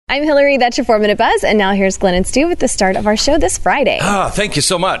I'm Hillary, that's your 4-Minute Buzz, and now here's Glenn and Stu with the start of our show this Friday. Thank you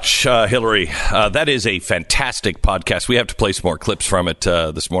so much, Hillary. That is a fantastic podcast. We have to play some more clips from it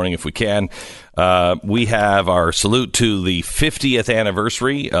this morning if we can. We have our salute to the 50th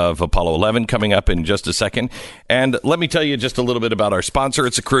anniversary of Apollo 11 coming up in just a second. And let me tell you just a little bit about our sponsor.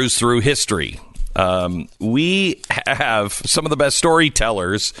 It's a cruise through history. We have some of the best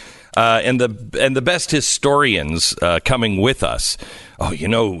storytellers and the best historians coming with us. Oh, you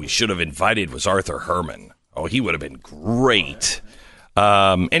know, we should have invited was Arthur Herman. Oh, he would have been great.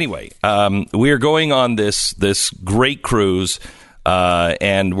 Anyway, we are going on this great cruise,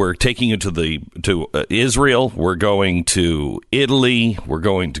 and we're taking you to Israel. We're going to Italy. We're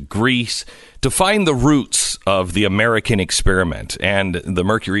going to Greece to find the roots of the American experiment. And the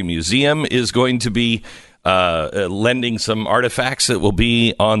Mercury Museum is going to be lending some artifacts that will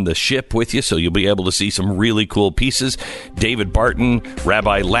be on the ship with you, so you'll be able to see some really cool pieces. David Barton,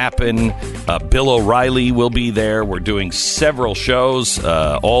 Rabbi Lappin, Bill O'Reilly will be there. We're doing several shows,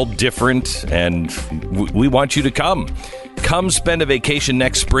 all different, and we want you to come. Come spend a vacation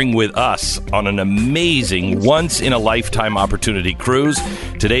next spring with us on an amazing once-in-a-lifetime opportunity cruise.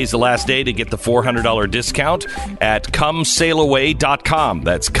 Today's the last day to get the $400 discount at ComeSailAway.com.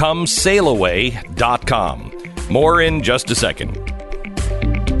 That's ComeSailAway.com. More in just a second.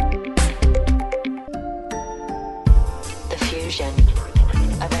 The fusion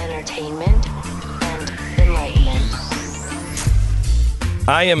of entertainment and enlightenment.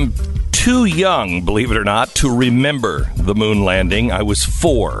 I am too young, believe it or not, to remember the moon landing. I was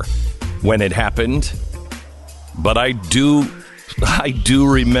 4 when it happened, but I do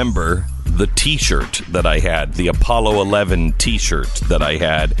remember the T-shirt that I had, the Apollo 11 T-shirt that I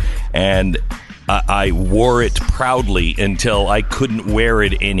had, and I wore it proudly until I couldn't wear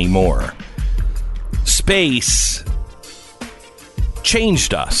it anymore. Space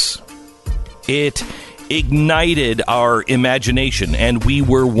changed us. It ignited our imagination, and we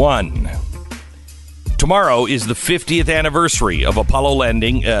were one. Tomorrow is the 50th anniversary of Apollo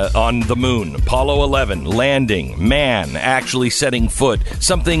landing on the moon. Apollo 11 landing, man actually setting foot,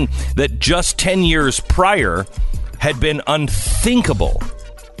 something that just 10 years prior had been unthinkable.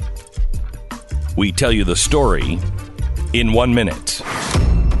 We tell you the story in 1 minute.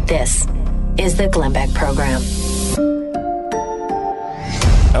 This is the Glenn Beck Program.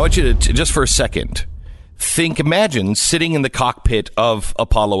 I want you to, just for a second, imagine sitting in the cockpit of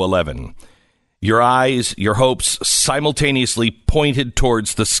Apollo 11. Your eyes, your hopes simultaneously pointed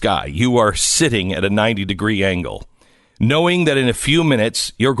towards the sky. You are sitting at a 90-degree angle, knowing that in a few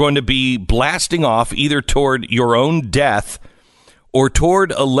minutes you're going to be blasting off either toward your own death or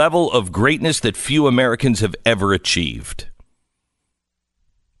toward a level of greatness that few Americans have ever achieved.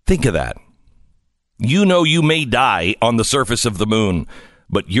 Think of that. You know you may die on the surface of the moon,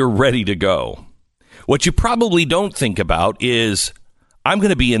 but you're ready to go. What you probably don't think about is, I'm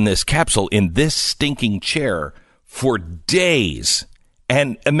going to be in this capsule, in this stinking chair for days.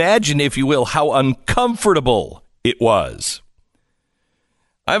 And imagine, if you will, how uncomfortable it was.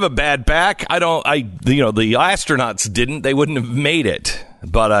 I have a bad back. The astronauts didn't. They wouldn't have made it.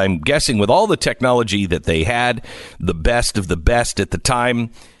 But I'm guessing with all the technology that they had, the best of the best at the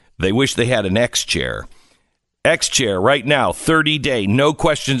time, they wish they had an X chair. X chair right now, 30-day, no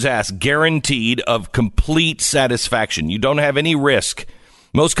questions asked, guaranteed of complete satisfaction. You don't have any risk.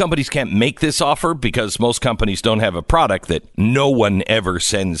 Most companies can't make this offer because most companies don't have a product that no one ever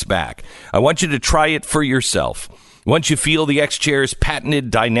sends back. I want you to try it for yourself. Once you feel the X chair's patented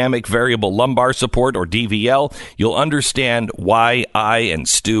dynamic variable lumbar support, or DVL, you'll understand why I and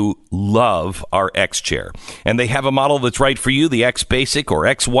Stu love our X chair. And they have a model that's right for you, the X Basic or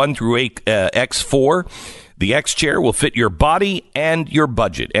X1 through X4. The X chair will fit your body and your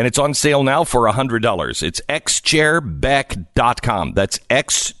budget, and it's on sale now for $100. It's xchairbeck.com. That's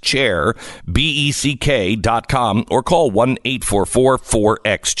xchairbeck.com, or call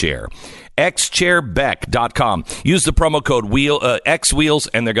 1-844-4XChair. xchairbeck.com. Use the promo code XWheels,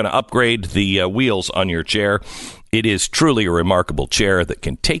 and they're going to upgrade the wheels on your chair. It is truly a remarkable chair that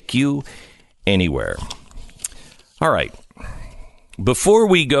can take you anywhere. All right. Before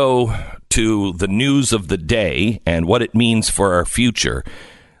we go to the news of the day and what it means for our future,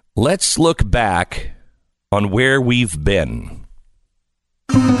 let's look back on where we've been.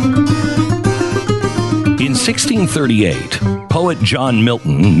 In 1638, poet John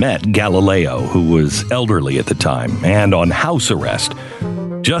Milton met Galileo, who was elderly at the time and on house arrest,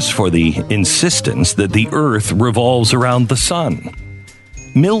 just for the insistence that the Earth revolves around the sun.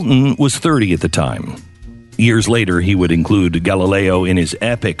 Milton was 30 at the time. Years later, he would include Galileo in his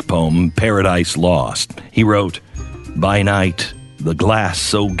epic poem, Paradise Lost. He wrote, "By night, the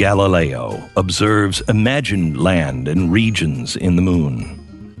Glasso Galileo observes imagined land and regions in the moon.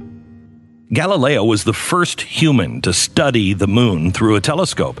 Galileo was the first human to study the moon through a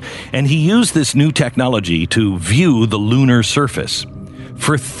telescope, and he used this new technology to view the lunar surface.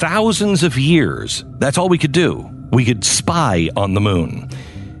 For thousands of years, that's all we could do. We could spy on the moon.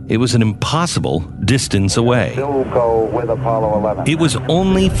 It was an impossible distance away. It was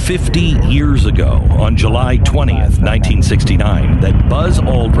only 50 years ago, on July 20th, 1969, that Buzz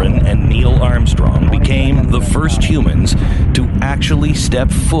Aldrin and Neil Armstrong became the first humans to actually step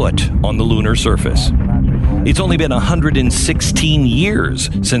foot on the lunar surface. It's only been 116 years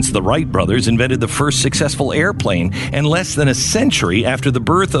since the Wright brothers invented the first successful airplane, and less than a century after the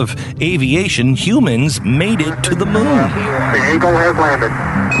birth of aviation, humans made it to the moon. The Eagle has landed.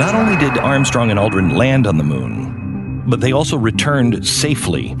 Not only did Armstrong and Aldrin land on the moon, but they also returned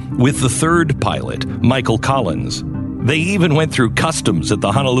safely with the third pilot, Michael Collins. They even went through customs at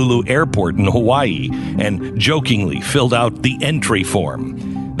the Honolulu airport in Hawaii and jokingly filled out the entry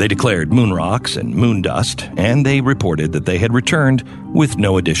form. They declared moon rocks and moon dust, and they reported that they had returned with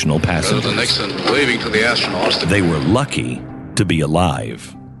no additional passengers. President Nixon waving to the astronauts. They were lucky to be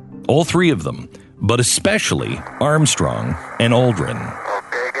alive. All three of them, but especially Armstrong and Aldrin.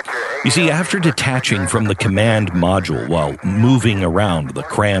 You see, after detaching from the command module while moving around the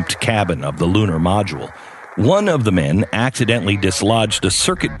cramped cabin of the lunar module, one of the men accidentally dislodged a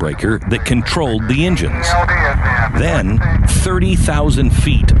circuit breaker that controlled the engines. Then, 30,000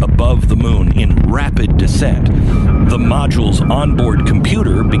 feet above the moon in rapid descent, the module's onboard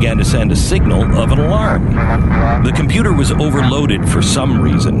computer began to send a signal of an alarm. The computer was overloaded for some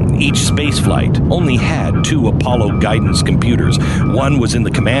reason. Each spaceflight only had 2 Apollo guidance computers. One was in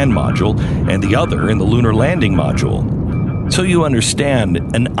the command module and the other in the lunar landing module. So you understand,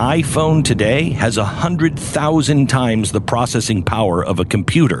 an iPhone today has 100,000 times the processing power of a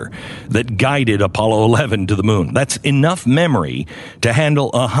computer that guided Apollo 11 to the moon. That's enough memory to handle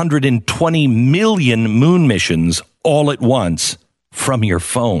 120 million moon missions all at once from your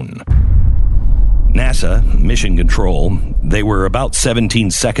phone. NASA, Mission Control, they were about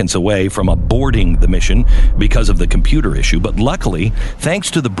 17 seconds away from aborting the mission because of the computer issue, but luckily, thanks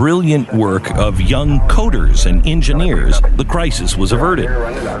to the brilliant work of young coders and engineers, the crisis was averted.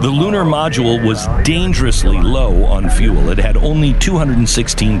 The lunar module was dangerously low on fuel. It had only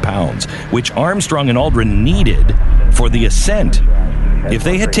 216 pounds, which Armstrong and Aldrin needed for the ascent. If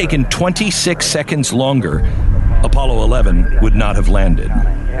they had taken 26 seconds longer, Apollo 11 would not have landed.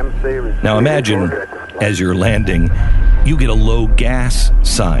 Now imagine, as you're landing, you get a low gas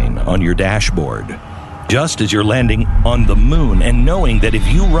sign on your dashboard, just as you're landing on the moon, and knowing that if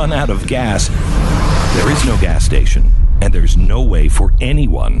you run out of gas, there is no gas station, and there's no way for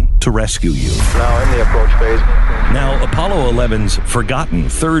anyone to rescue you. Now in the approach phase. Now, Apollo 11's forgotten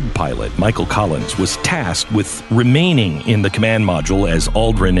third pilot, Michael Collins, was tasked with remaining in the command module as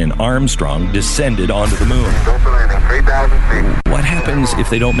Aldrin and Armstrong descended onto the moon. What happens if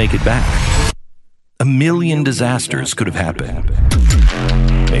they don't make it back? 1 million disasters could have happened.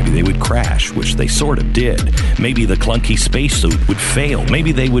 Maybe they would crash, which they sort of did. Maybe the clunky spacesuit would fail.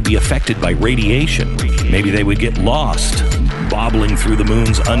 Maybe they would be affected by radiation. Maybe they would get lost, bobbling through the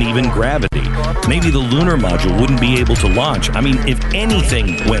moon's uneven gravity. Maybe the lunar module wouldn't be able to launch. I mean, if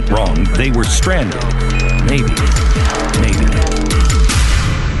anything went wrong, they were stranded.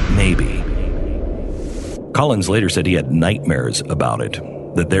 Maybe. Collins later said he had nightmares about it.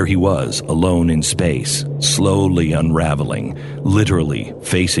 That there he was, alone in space, slowly unraveling, literally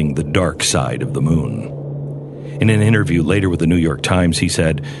facing the dark side of the moon. In an interview later with the New York Times, he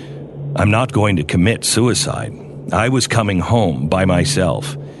said, "I'm not going to commit suicide. I was coming home by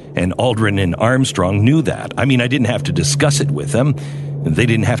myself, and Aldrin and Armstrong knew that. I mean, I didn't have to discuss it with them. They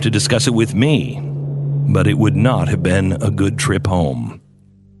didn't have to discuss it with me. But it would not have been a good trip home."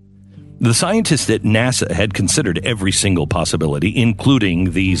 The scientists at NASA had considered every single possibility,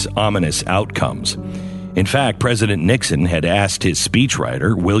 including these ominous outcomes. In fact, President Nixon had asked his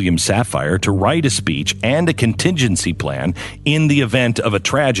speechwriter, William Safire, to write a speech and a contingency plan in the event of a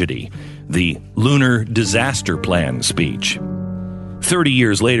tragedy, the Lunar Disaster Plan speech. 30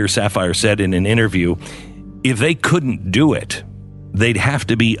 years later, Safire said in an interview, if they couldn't do it, they'd have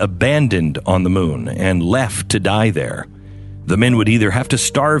to be abandoned on the moon and left to die there. The men would either have to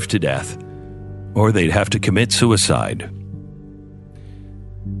starve to death or they'd have to commit suicide.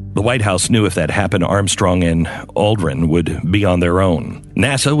 The White House knew if that happened, Armstrong and Aldrin would be on their own.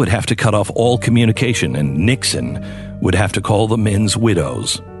 NASA would have to cut off all communication, and Nixon would have to call the men's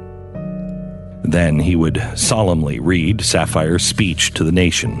widows. Then he would solemnly read Safire's speech to the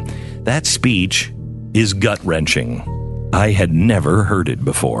nation. That speech is gut-wrenching. I had never heard it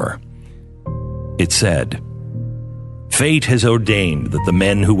before. It said, "Fate has ordained that the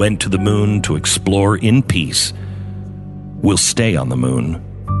men who went to the moon to explore in peace will stay on the moon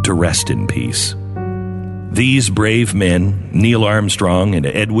to rest in peace. These brave men, Neil Armstrong and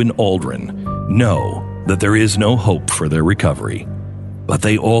Edwin Aldrin, know that there is no hope for their recovery, but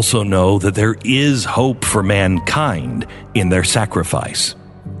they also know that there is hope for mankind in their sacrifice.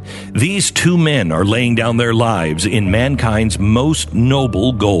 These two men are laying down their lives in mankind's most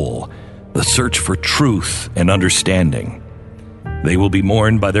noble goal, the search for truth and understanding. They will be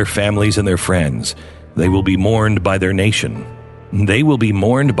mourned by their families and their friends. They will be mourned by their nation. They will be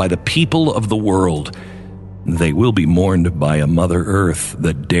mourned by the people of the world. They will be mourned by a Mother Earth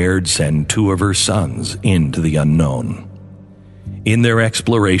that dared send two of her sons into the unknown. In their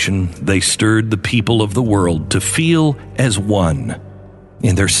exploration, they stirred the people of the world to feel as one.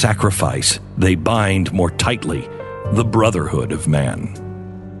 In their sacrifice, they bind more tightly the brotherhood of man."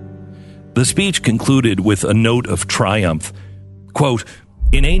 The speech concluded with a note of triumph. Quote,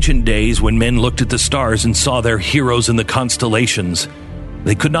 "In ancient days, when men looked at the stars and saw their heroes in the constellations,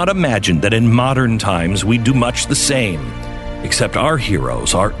 they could not imagine that in modern times we'd do much the same, except our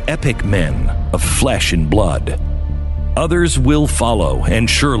heroes are epic men of flesh and blood. Others will follow and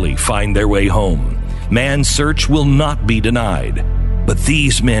surely find their way home. Man's search will not be denied, but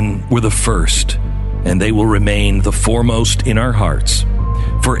these men were the first, and they will remain the foremost in our hearts.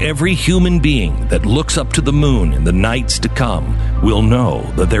 For every human being that looks up to the moon in the nights to come will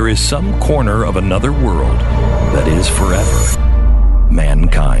know that there is some corner of another world that is forever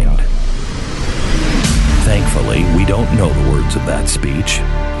mankind." Thankfully, we don't know the words of that speech.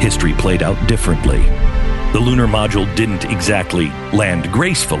 History played out differently. The lunar module didn't exactly land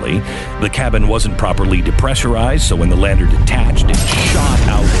gracefully. The cabin wasn't properly depressurized, so when the lander detached, it shot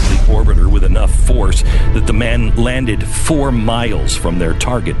out of the orbiter with enough force that the man landed 4 miles from their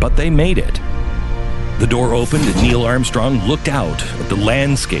target, but they made it. The door opened and Neil Armstrong looked out at the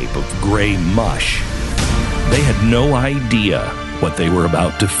landscape of gray mush. They had no idea what they were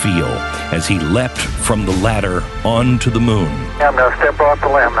about to feel as he leapt from the ladder onto the moon. I'm going to step off the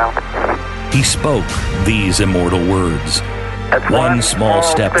limb now. He spoke these immortal words: "One small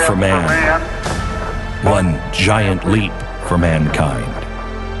step for man, one giant leap for mankind."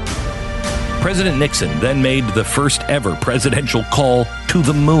 President Nixon then made the first ever presidential call to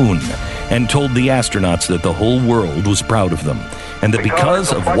the moon and told the astronauts that the whole world was proud of them and that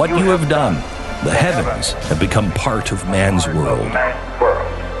because of what you have done, the heavens have become part of man's world.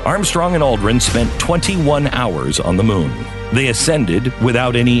 Armstrong and Aldrin spent 21 hours on the moon. They ascended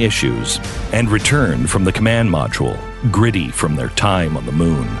without any issues and returned from the command module, gritty from their time on the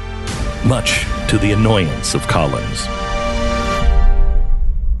moon, much to the annoyance of Collins.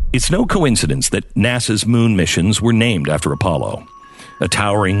 It's no coincidence that NASA's moon missions were named after Apollo. A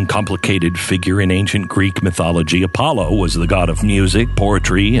towering, complicated figure in ancient Greek mythology, Apollo was the god of music,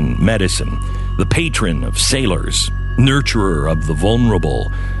 poetry, and medicine, the patron of sailors, nurturer of the vulnerable,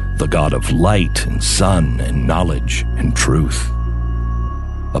 the god of light and sun and knowledge and truth.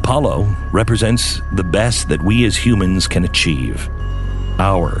 Apollo represents the best that we as humans can achieve,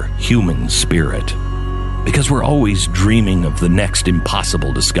 our human spirit, because we're always dreaming of the next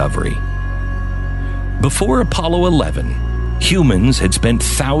impossible discovery. Before Apollo 11, humans had spent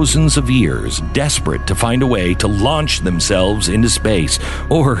thousands of years desperate to find a way to launch themselves into space,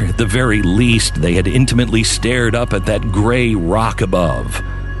 or at the very least, they had intimately stared up at that gray rock above.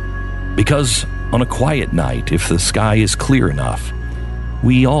 Because on a quiet night, if the sky is clear enough,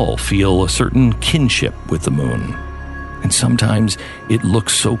 we all feel a certain kinship with the moon, and sometimes it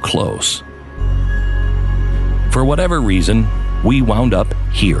looks so close. For whatever reason, we wound up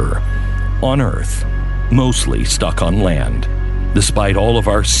here, on Earth, mostly stuck on land. Despite all of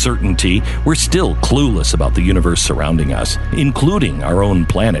our certainty, we're still clueless about the universe surrounding us, including our own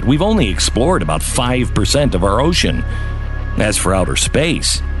planet. We've only explored about 5% of our ocean. As for outer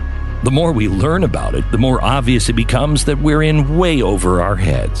space, the more we learn about it, the more obvious it becomes that we're in way over our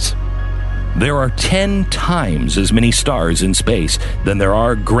heads. There are 10 times as many stars in space than there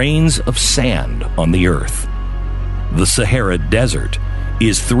are grains of sand on the Earth. The Sahara Desert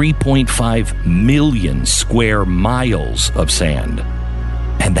is 3.5 million square miles of sand,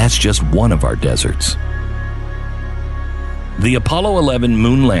 and that's just one of our deserts. The Apollo 11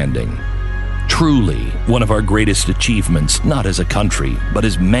 moon landing, truly one of our greatest achievements, not as a country, but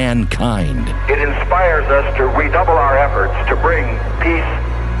as mankind. It inspires us to redouble our efforts to bring peace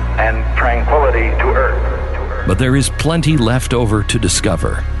and tranquility to Earth. But there is plenty left over to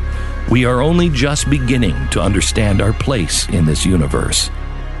discover. We are only just beginning to understand our place in this universe.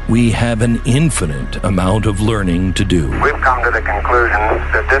 We have an infinite amount of learning to do. We've come to the conclusion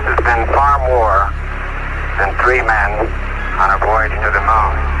that this has been far more than 3 men on a voyage to the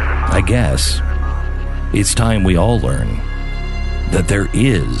moon. I guess it's time we all learn that there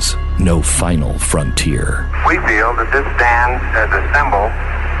is no final frontier. We feel that this stands as a symbol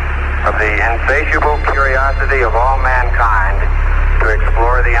of the insatiable curiosity of all mankind to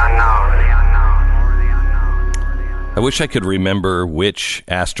explore the unknown. I wish I could remember which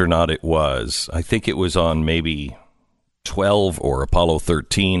astronaut it was. I think it was on maybe 12 or Apollo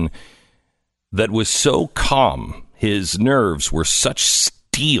 13 that was so calm, his nerves were such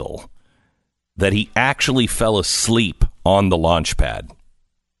steel that he actually fell asleep on the launch pad.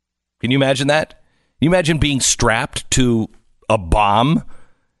 Can you imagine that? Can you imagine being strapped to a bomb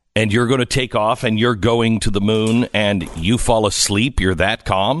and you're going to take off and you're going to the moon and you fall asleep? You're that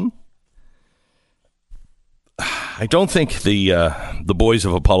calm? I don't think the boys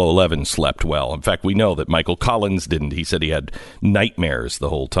of Apollo 11 slept well. In fact, we know that Michael Collins didn't. He said he had nightmares the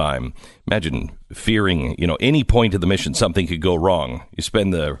whole time. Imagine fearing, any point of the mission something could go wrong. You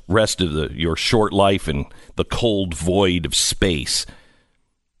spend the rest of your short life in the cold void of space.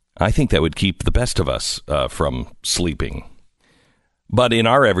 I think that would keep the best of us from sleeping. But in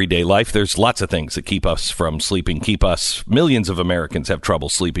our everyday life, there's lots of things that keep us from sleeping, millions of Americans have trouble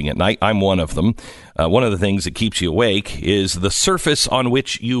sleeping at night. I'm one of them. One of the things that keeps you awake is the surface on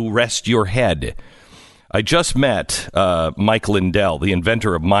which you rest your head. I just met Mike Lindell, the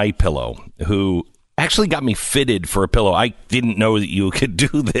inventor of MyPillow, who actually got me fitted for a pillow. I didn't know that you could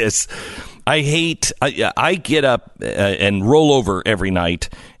do this. I get up and roll over every night,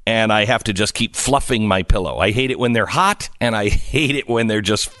 and I have to just keep fluffing my pillow. I hate it when they're hot, and I hate it when they're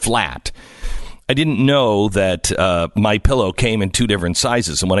just flat. I didn't know that MyPillow came in 2 different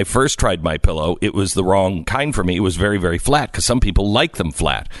sizes, and when I first tried MyPillow, it was the wrong kind for me. It was very, very flat, because some people like them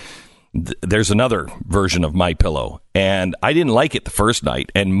flat. There's another version of MyPillow, and I didn't like it the first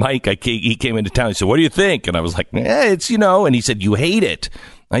night. And Mike, he came into town. He said, "What do you think?" And I was like, "It's and he said, "You hate it."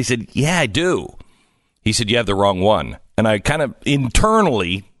 I said, "Yeah, I do." He said, "You have the wrong one." And I kind of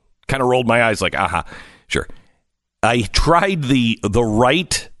internally rolled my eyes like, aha, sure. I tried the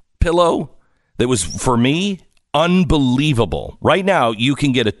right pillow that was for me. Unbelievable. Right now, you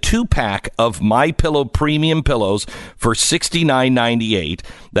can get a 2-pack of MyPillow premium pillows for $69.98.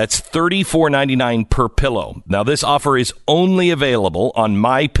 That's $34.99 per pillow. Now, this offer is only available on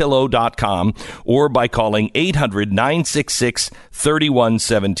MyPillow.com or by calling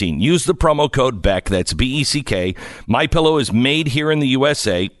 800-966-3117. Use the promo code BECK, that's BECK. MyPillow is made here in the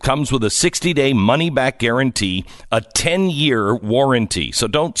USA, comes with a 60-day money-back guarantee, a 10-year warranty. So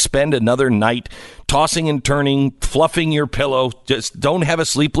don't spend another night tossing and turning, fluffing your pillow. Just don't have a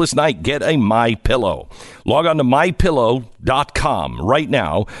sleepless night. Get a MyPillow. Log on to MyPillow.com right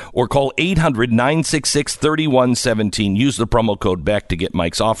now or call 800-966-3117. Use the promo code BECK to get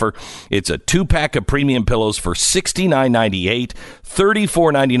Mike's offer. It's a 2-pack of premium pillows for $69.98,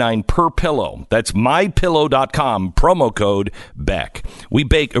 $34.99 per pillow. That's MyPillow.com, promo code BECK. We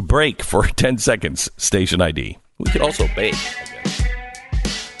bake a break for 10 seconds, station ID. We could also bake, I guess.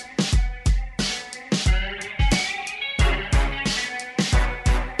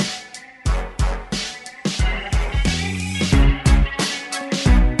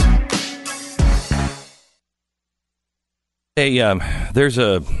 There's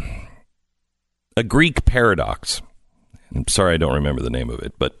a Greek paradox. I'm sorry I don't remember the name of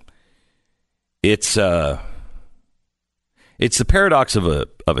it, but it's the paradox of a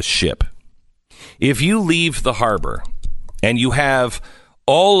ship. If you leave the harbor and you have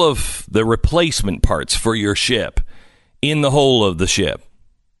all of the replacement parts for your ship in the hull of the ship,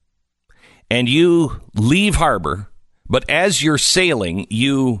 and you leave harbor, but as you're sailing,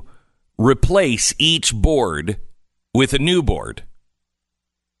 you replace each board with a new board.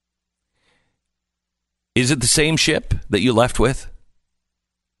 Is it the same ship that you left with?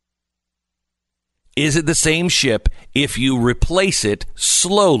 Is it the same ship if you replace it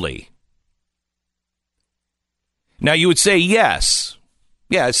slowly? Now, you would say yes.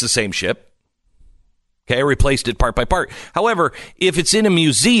 Yeah, it's the same ship. Okay, I replaced it part by part. However, if it's in a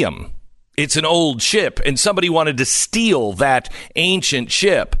museum, it's an old ship, and somebody wanted to steal that ancient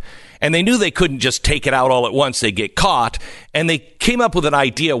ship, and they knew they couldn't just take it out all at once. They'd get caught. And they came up with an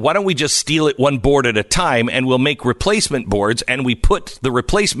idea. Why don't we just steal it one board at a time, and we'll make replacement boards, and we put the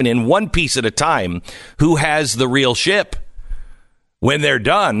replacement in one piece at a time. Who has the real ship? When they're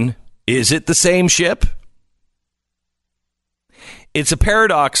done, is it the same ship? It's a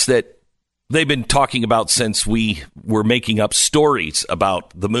paradox that they've been talking about since we were making up stories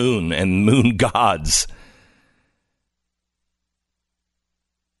about the moon and moon gods.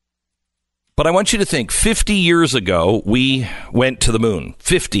 But I want you to think, 50 years ago, we went to the moon.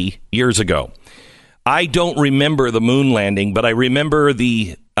 50 years ago. I don't remember the moon landing, but I remember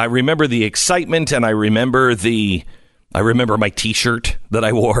the excitement, and I remember my T-shirt that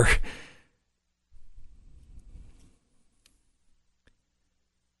I wore.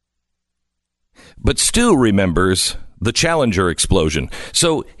 But Stu remembers the Challenger explosion.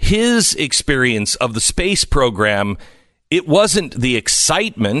 So his experience of the space program, it wasn't the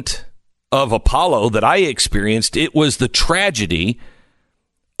excitement of Apollo that I experienced. It was the tragedy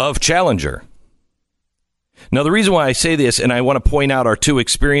of Challenger. Now, the reason why I say this, and I want to point out our two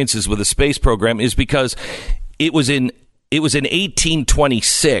experiences with the space program, is because it was in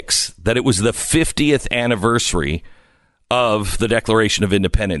 1826 that it was the 50th anniversary of the Declaration of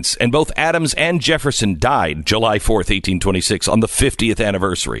Independence. And both Adams and Jefferson died July 4th, 1826, on the 50th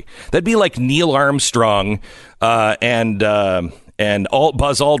anniversary. That'd be like Neil Armstrong and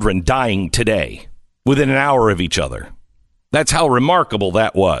Buzz Aldrin dying today within an hour of each other. That's how remarkable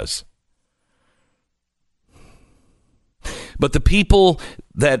that was. But the people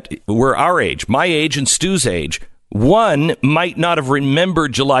that were our age, my age and Stu's age, one might not have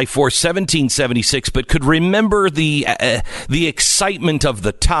remembered July 4th, 1776, but could remember the excitement of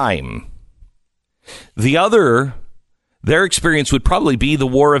the time. The other, their experience would probably be the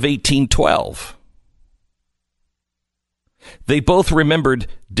War of 1812. They both remembered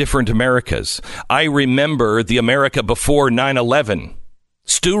different Americas. I remember the America before 9/11.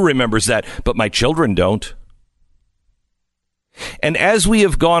 Stu remembers that, but my children don't. And as we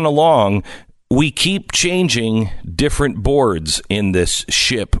have gone along, we keep changing different boards in this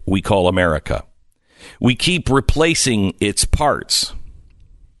ship we call America. We keep replacing its parts.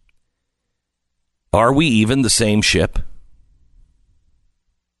 Are we even the same ship?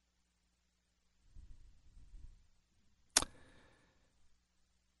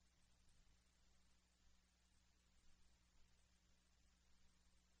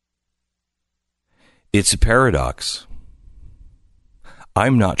 It's a paradox.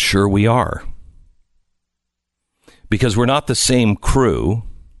 I'm not sure we are. Because we're not the same crew.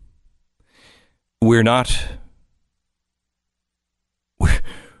 We're not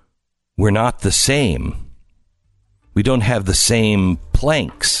the same. We don't have the same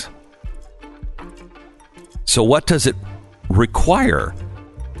planks. So what does it require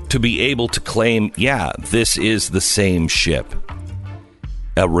to be able to claim, yeah, this is the same ship?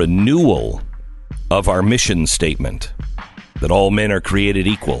 A renewal of our mission statement that all men are created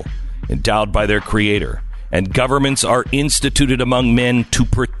equal, endowed by their creator, and governments are instituted among men to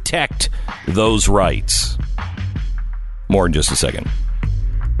protect those rights. More in just a second.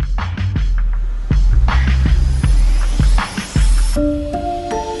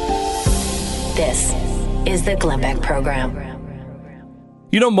 This is the Glenn Beck Program.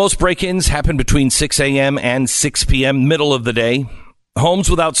 You know, most break-ins happen between 6 a.m. and 6 p.m., middle of the day. Homes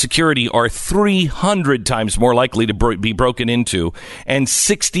without security are 300 times more likely to be broken into, and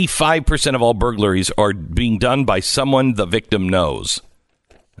 65% of all burglaries are being done by someone the victim knows.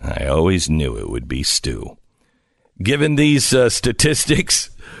 I always knew it would be Stu. Given these statistics,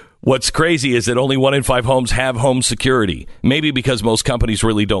 what's crazy is that only 1 in 5 homes have home security. Maybe because most companies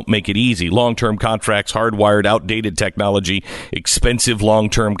really don't make it easy. Long-term contracts, hardwired, outdated technology, expensive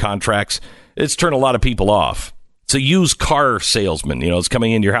long-term contracts. It's turned a lot of people off. It's a used car salesman, is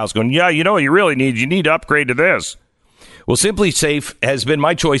coming into your house going, yeah, you know what you really need? You need to upgrade to this. Well, Simply Safe has been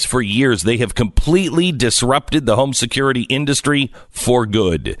my choice for years. They have completely disrupted the home security industry for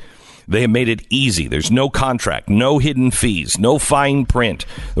good. They have made it easy. There's no contract, no hidden fees, no fine print.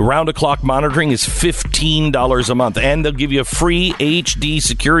 The round-the-clock monitoring is $15 a month, and they'll give you a free HD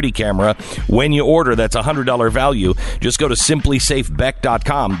security camera when you order. That's a $100 value. Just go to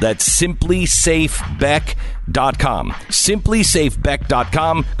simplysafebeck.com. That's simplysafebeck.com.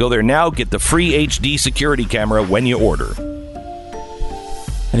 simplysafebeck.com. Go there now. Get the free HD security camera when you order.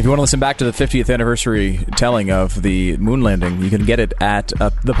 And if you want to listen back to the 50th anniversary telling of the moon landing, you can get it at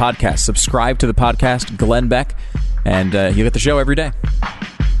the podcast. Subscribe to the podcast, Glenn Beck, and you get the show every day.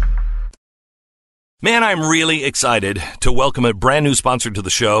 Man, I'm really excited to welcome a brand new sponsor to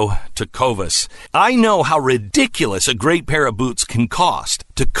the show, Tecovas. I know how ridiculous a great pair of boots can cost.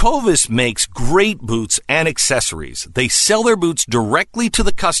 Tecovas makes great boots and accessories. They sell their boots directly to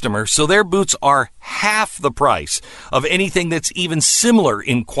the customer, so their boots are half the price of anything that's even similar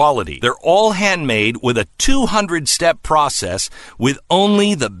in quality. They're all handmade with a 200-step process with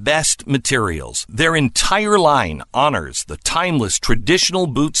only the best materials. Their entire line honors the timeless traditional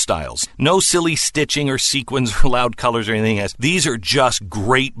boot styles. No silly stitching or sequins or loud colors or anything else. These are just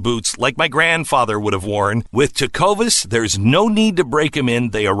great boots like my grandfather would have worn. With Tecovas, there's no need to break them in. in,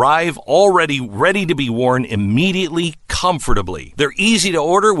 they arrive already ready to be worn immediately, comfortably. They're easy to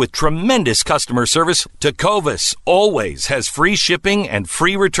order with tremendous customer service. Tecovas always has free shipping and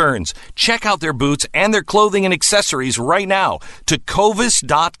free returns. Check out their boots and their clothing and accessories right now.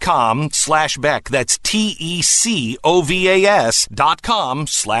 Tecovas.com/Beck. That's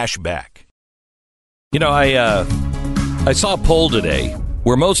TECOVAS.com/Beck. You know, I saw a poll today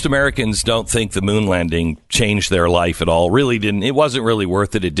where most Americans don't think the moon landing changed their life at all. Really didn't. It wasn't really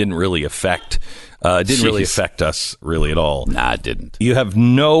worth it. It didn't really affect. Really affect us really at all. Nah, it didn't. You have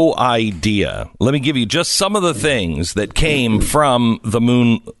no idea. Let me give you just some of the things that came from the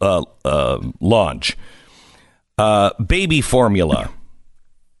moon launch. Baby formula.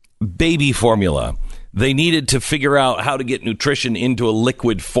 Baby formula. They needed to figure out how to get nutrition into a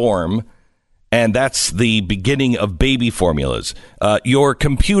liquid form. And that's the beginning of baby formulas. Your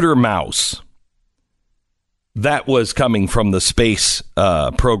computer mouse, that was coming from the space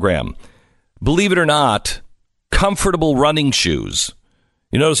program. Believe it or not, comfortable running shoes.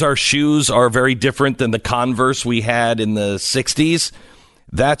 You notice our shoes are very different than the Converse we had in the 60s.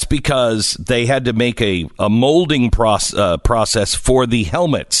 That's because they had to make a molding process for the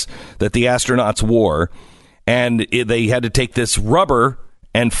helmets that the astronauts wore. And they had to take this rubber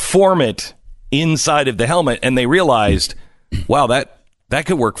and form it inside of the helmet, and they realized, wow, that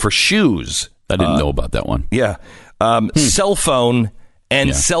could work for shoes. I didn't know about that one. Yeah. Cell phone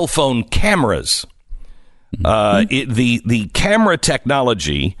and cell phone cameras. The camera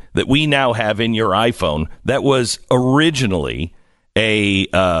technology that we now have in your iPhone, that was originally a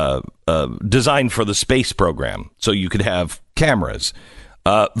designed for the space program, so you could have cameras.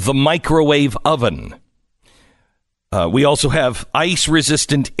 The microwave oven. We also have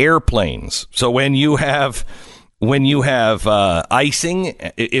ice-resistant airplanes. So when you have icing,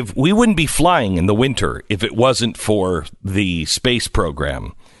 if we wouldn't be flying in the winter if it wasn't for the space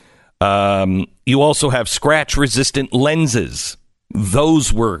program. You also have scratch-resistant lenses.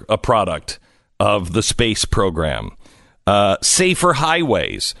 Those were a product of the space program. Safer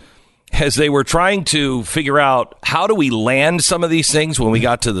highways. As they were trying to figure out how do we land some of these things when we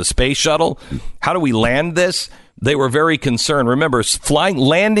got to the space shuttle, how do we land this? They were very concerned. Remember,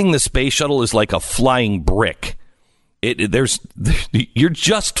 landing the space shuttle is like a flying brick. You're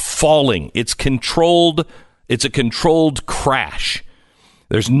just falling. It's controlled. It's a controlled crash.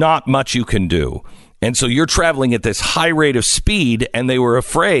 There's not much you can do. And so you're traveling at this high rate of speed, and they were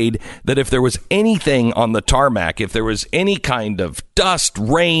afraid that if there was anything on the tarmac, if there was any kind of dust,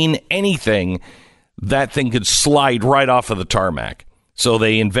 rain, anything, that thing could slide right off of the tarmac. So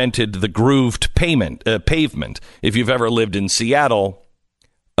they invented the grooved pavement. If you've ever lived in Seattle,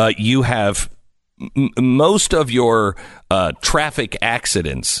 you have most of your traffic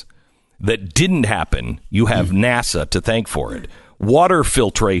accidents that didn't happen, you have NASA to thank for it. Water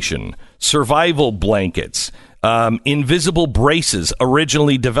filtration, survival blankets, invisible braces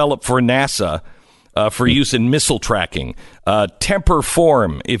originally developed for NASA for use in missile tracking. Temper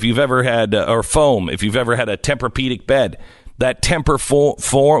foam, if you've ever had, or foam, if you've ever had a Tempur-Pedic bed. That Temper foam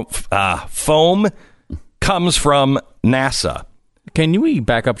comes from NASA. Can we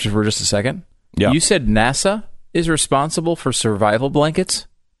back up for just a second? Yeah. You said NASA is responsible for survival blankets?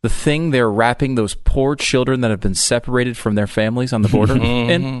 The thing they're wrapping those poor children that have been separated from their families on the border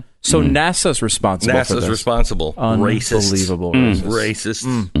in? So NASA's responsible for this. NASA's responsible. Unbelievable.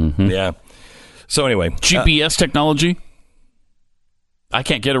 Racist. Yeah. So anyway. GPS technology? I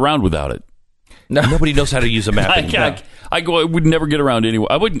can't get around without it. No. Nobody knows how to use a map. I would never get around anywhere.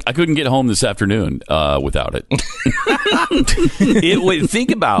 I couldn't get home this afternoon without it.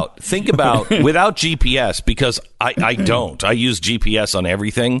 Think about without GPS, because I don't. I use GPS on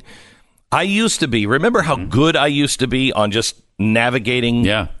everything. I used to be. Remember how good I used to be on just navigating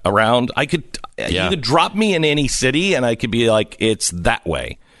around? You could drop me in any city and I could be like, it's that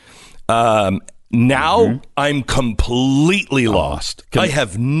way. Now I'm completely lost. I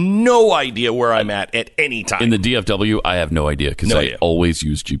have no idea where I'm at any time. In the DFW, I have no idea because I always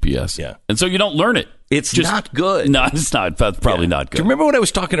use GPS. Yeah. And so you don't learn it. It's just not good. No, it's not. That's probably not good. Do you remember when I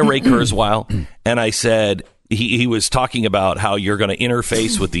was talking to Ray Kurzweil and I said he was talking about how you're going to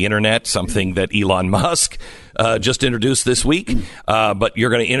interface with the internet, something that Elon Musk just introduced this week, but you're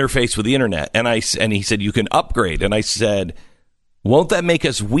going to interface with the internet. And he said you can upgrade. And I said, won't that make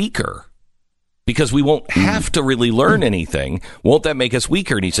us weaker? Because we won't have to really learn anything. Won't that make us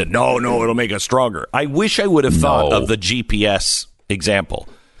weaker? And he said, no, it'll make us stronger. I wish I would have thought of the GPS example,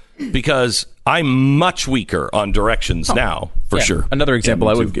 because I'm much weaker on directions now, for sure. Another example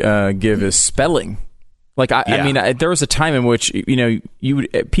I would give is spelling. Like, I mean, there was a time in which,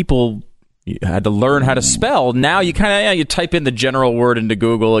 people you had to learn how to spell. Now you kind of you type in the general word into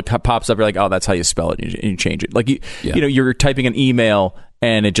Google, it pops up. You're like, oh, that's how you spell it, and you change it. Like you know, you're typing an email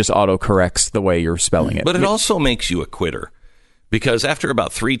and it just auto corrects the way you're spelling it. But it also makes you a quitter, because after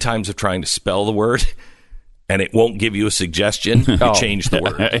about 3 times of trying to spell the word, and it won't give you a suggestion, you change the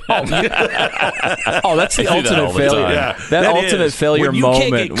word. That's the ultimate failure. Yeah, that ultimate failure when you moment.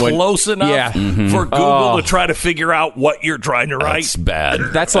 Can't get close enough for Google to try to figure out what you're trying to write. That's bad.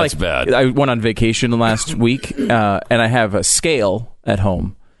 That's bad. I went on vacation last week, and I have a scale at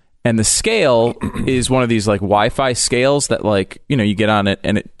home. And the scale is one of these like Wi-Fi scales that you get on it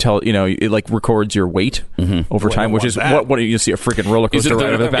and it it records your weight over time, which is what you see a freaking roller coaster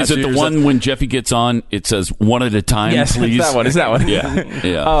ride over the past Is it the one when Jeffy gets on, it says 1 at a time, yes, please? It's that one.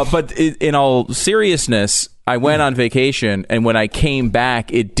 Yeah. But in all seriousness, I went on vacation, and when I came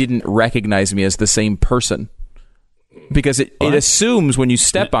back, it didn't recognize me as the same person, because it assumes when you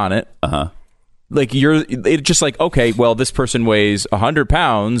step on it, like it's just like, okay, well, this person weighs 100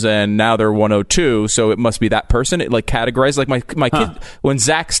 pounds and now they're 102, so it must be that person. It like categorized, like my kid, when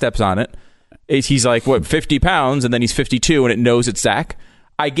Zach steps on it, he's like, 50 pounds, and then he's 52, and it knows it's Zach.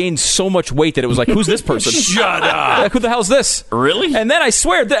 I gained so much weight that it was like, who's this person? Shut up. Like, who the hell's this? Really? And then I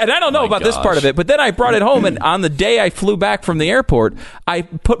swear, and I don't know about this part of it, but then I brought it home, and on the day I flew back from the airport, I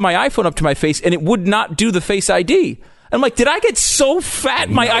put my iPhone up to my face, and it would not do the Face ID. I'm like, did I get so fat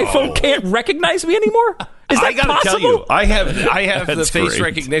my iPhone can't recognize me anymore? Is that I gotta possible? tell you, I have the face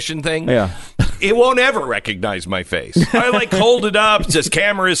recognition thing. Yeah. It won't ever recognize my face. I hold it up, it says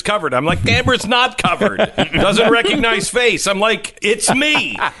camera is covered. I'm like, camera's not covered. Doesn't recognize face. I'm like, it's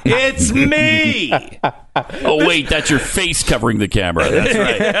me. It's me. Oh, wait, that's your face covering the camera. That's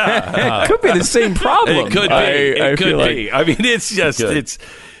right. It could be the same problem. It could be. It could be. Like, I mean,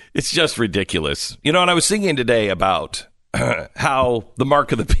 it's just ridiculous. And I was thinking today about how the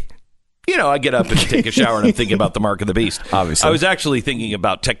mark of the beast. I get up and take a shower and I'm thinking about the mark of the beast. Obviously. I was actually thinking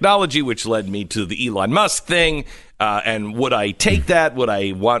about technology, which led me to the Elon Musk thing. And would I take that? Would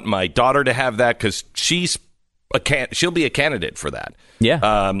I want my daughter to have that? Because she'll be a candidate for that.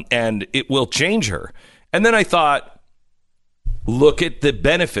 Yeah. And it will change her. And then I thought, look at the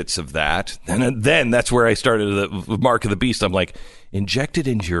benefits of that. And then that's where I started the mark of the beast. I'm like, injected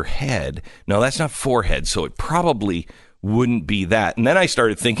into your head. No, that's not forehead. So it probably wouldn't be that. And then I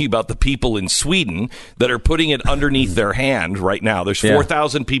started thinking about the people in Sweden that are putting it underneath their hand right now. There's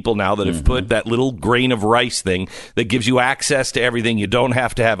 4,000 people now that have put that little grain of rice thing that gives you access to everything. You don't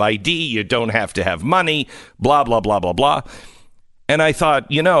have to have ID. You don't have to have money, blah, blah, blah, blah, blah. And I thought,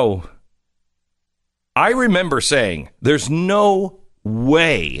 I remember saying, there's no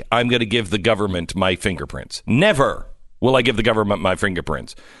way I'm going to give the government my fingerprints. Never will I give the government my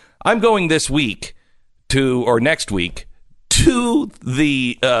fingerprints. I'm going this week next week to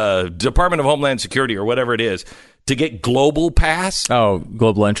the Department of Homeland Security or whatever it is to get Global Pass. Oh,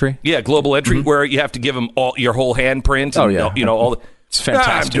 Global Entry? Yeah, Global Entry, where you have to give them your whole handprint. And, all the, it's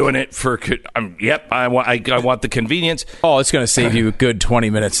fantastic. I'm doing it for. I want the convenience. Oh, it's going to save you a good 20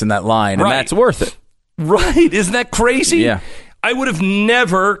 minutes in that line, and that's worth it. Right? Isn't that crazy? Yeah. I would have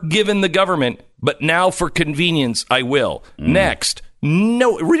never given the government, but now for convenience, I will. Next.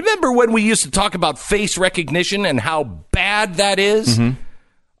 No, remember when we used to talk about face recognition and how bad that is?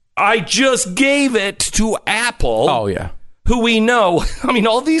 I just gave it to Apple. Oh, yeah. Who we know,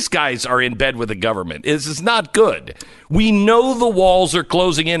 all these guys are in bed with the government. This is not good. We know the walls are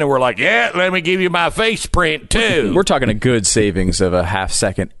closing in, and we're like, let me give you my face print, too. We're talking a good savings of a half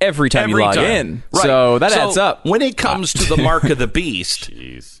second every time you log in. Right. So that adds up. When it comes to the mark of the beast,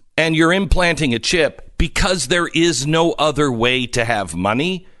 and you're implanting a chip, because there is no other way to have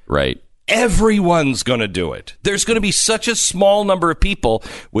money, right? Everyone's going to do it. There's going to be such a small number of people,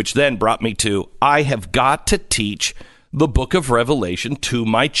 which then brought me to, I have got to teach the book of Revelation to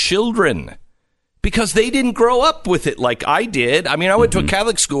my children because they didn't grow up with it like I did. I went to a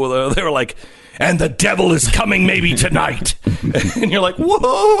Catholic school. They were like, and the devil is coming maybe tonight. And you're like,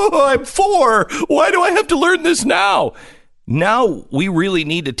 whoa, I'm 4. Why do I have to learn this now? Now we really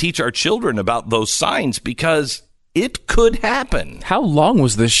need to teach our children about those signs because it could happen. How long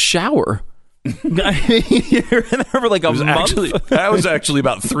was this shower? You remember like a month? That was actually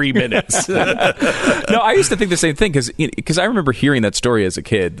about 3 minutes. No, I used to think the same thing because I remember hearing that story as a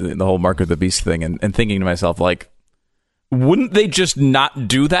kid, the whole Mark of the Beast thing, and thinking to myself, like, wouldn't they just not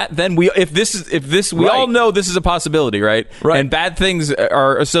do that then? We all know this is a possibility, right? And bad things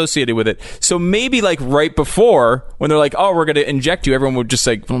are associated with it. So maybe like right before when they're like, "Oh, we're going to inject you," everyone would just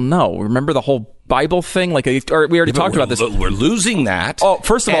say, "Well, no. Remember the whole Bible thing? Like, or we already talked about this. We're losing that. Oh,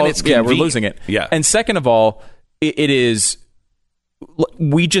 first of all, we're losing it. Yeah. And second of all, it is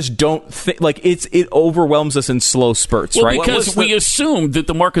we just don't think like it overwhelms us in slow spurts, well, right? Because we assumed that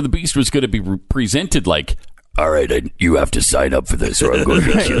the mark of the beast was going to be presented like, all right, you have to sign up for this or I'm going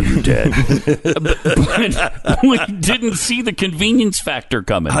to kill you dead. But we didn't see the convenience factor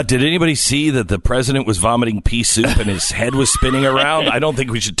coming. Did anybody see that the president was vomiting pea soup and his head was spinning around? I don't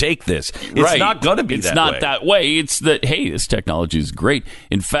think we should take this. It's not going to be that way. It's not that way. It's that, hey, this technology is great.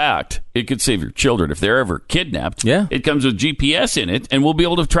 In fact, it could save your children. If they're ever kidnapped, it comes with GPS in it, and we'll be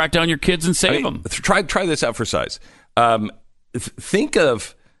able to track down your kids and save them. Try this out for size. Think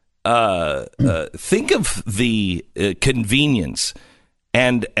of the convenience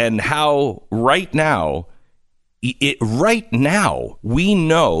and how right now we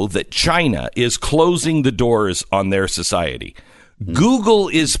know that China is closing the doors on their society. Google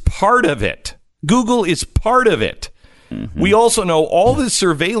is part of it. We also know all the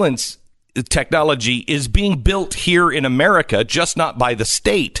surveillance technology is being built here in America, just not by the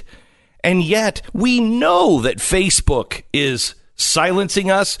state. And yet we know that Facebook is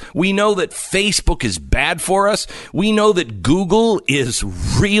silencing us. We know that Facebook is bad for us. We know that Google is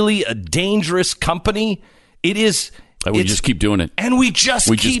really a dangerous company. It is. And we just keep doing it. And we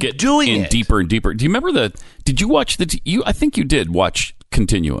just keep doing it. Deeper and deeper. Do you remember did you watch I think you did watch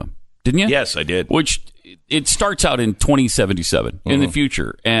Continuum, didn't you? Yes, I did. Which it starts out in 2077 in the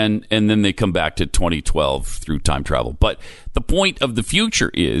future, and then they come back to 2012 through time travel. But the point of the future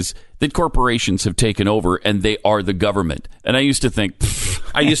is that corporations have taken over and they are the government. And I used to think,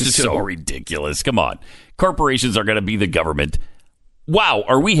 so ridiculous. Come on. Corporations are going to be the government. Wow.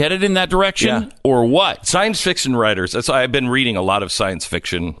 Are we headed in that direction or what? Science fiction writers. That's why I've been reading a lot of science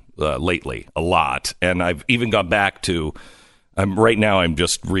fiction lately, a lot. And I've even gone back to, right now I'm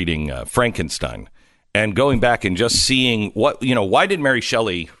just reading Frankenstein and going back and just seeing why did Mary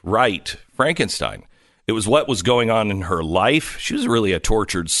Shelley write Frankenstein? It was what was going on in her life. She was really a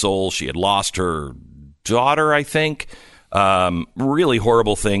tortured soul. She had lost her daughter, I think. Really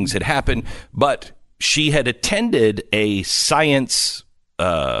horrible things had happened. But she had attended a science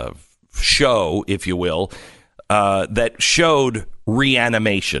show, if you will, that showed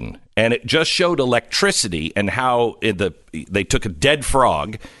reanimation. And it just showed electricity and how they took a dead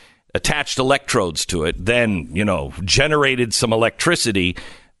frog, attached electrodes to it, then, generated some electricity,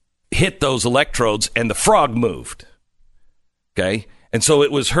 hit those electrodes, and the frog moved. Okay? And so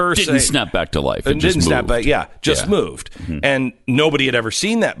it was her didn't snap back to life. It didn't snap back. Yeah, just moved. Mm-hmm. And nobody had ever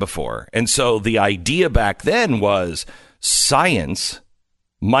seen that before. And so the idea back then was science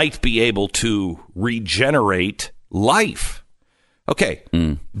might be able to regenerate life. Okay.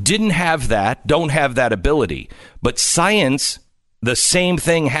 Didn't have that, don't have that ability. But science, the same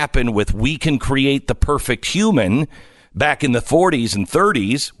thing happened with we can create the perfect human. Back in the 40s and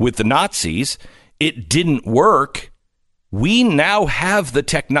 30s with the Nazis, it didn't work. We now have the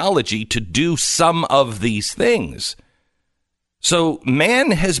technology to do some of these things. So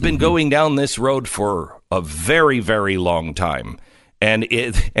man has been going down this road for a very, very long time. And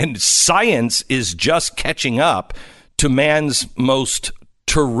science is just catching up to man's most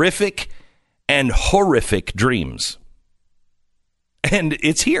terrific and horrific dreams. And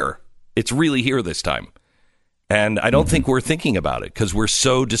it's here. It's really here this time. And I don't think we're thinking about it because we're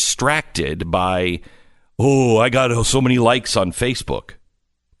so distracted by, I got so many likes on Facebook.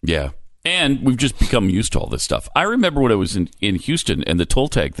 Yeah. And we've just become used to all this stuff. I remember when I was in Houston and the toll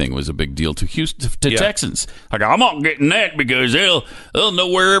tag thing was a big deal to Texans. Like, I'm not getting that because they'll know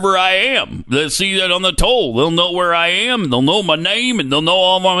wherever I am. They'll see that on the toll. They'll know where I am. They'll know my name and they'll know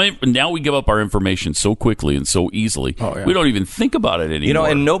all my. And now we give up our information so quickly and so easily. We don't even think about it anymore.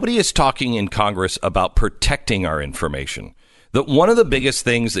 And nobody is talking in Congress about protecting our information. One of the biggest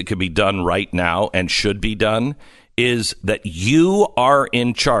things that could be done right now and should be done is that you are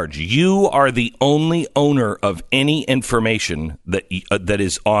in charge. You are the only owner of any information that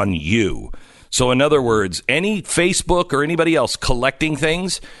is on you. So in other words, any Facebook or anybody else collecting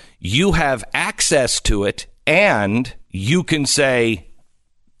things, you have access to it and you can say,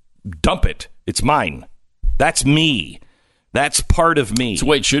 dump it. It's mine. That's me. That's part of me. It's the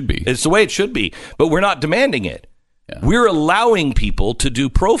way it should be. It's the way it should be. But we're not demanding it. We're allowing people to do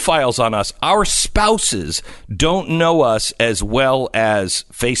profiles on us. Our spouses don't know us as well as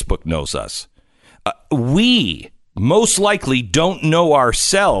Facebook knows us. We most likely don't know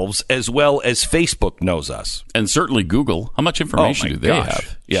ourselves as well as Facebook knows us. And certainly Google. How much information do they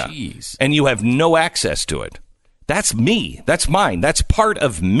have? Yeah. Jeez. And you have no access to it. That's me. That's mine. That's part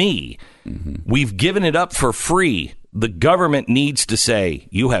of me. Mm-hmm. We've given it up for free. The government needs to say,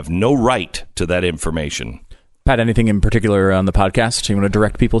 you have no right to that information. Pat, anything in particular on the podcast you want to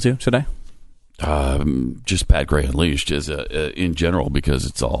direct people to today? Just Pat Gray Unleashed as in general, because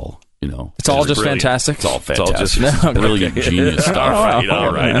it's all, it's all just brilliant. fantastic. It's all fantastic. It's all just brilliant, genius stuff.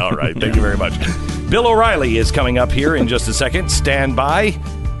 All right. Thank you very much. Bill O'Reilly is coming up here in just a second. Stand by.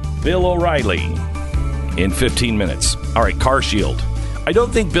 Bill O'Reilly in 15 minutes. All right, Car Shield. I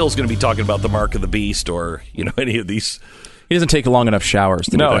don't think Bill's going to be talking about the Mark of the Beast or, any of these. He doesn't take long enough showers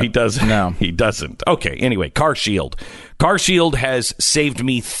to do that. He doesn't. No. He doesn't. Okay, anyway, Car Shield. Car Shield has saved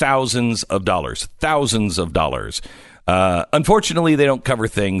me thousands of dollars. Unfortunately, they don't cover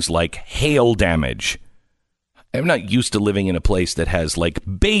things like hail damage. I'm not used to living in a place that has like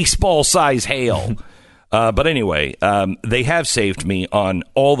baseball-size hail. But anyway, they have saved me on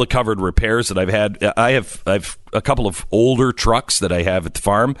all the covered repairs that I've had. I've a couple of older trucks that I have at the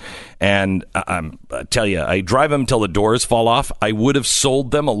farm, and I tell you, I drive them till the doors fall off. I would have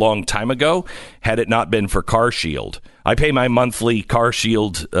sold them a long time ago had it not been for Car Shield. I pay my monthly Car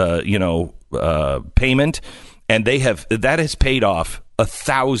Shield, payment, and that has paid off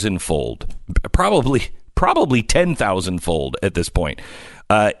 1,000-fold, probably 10,000-fold at this point.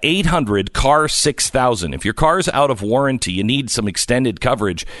 800 car 6000. If your car's out of warranty, you need some extended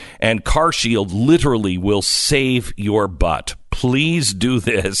coverage, and Car Shield literally will save your butt. Please do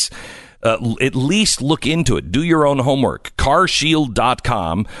this. At least look into it. Do your own homework.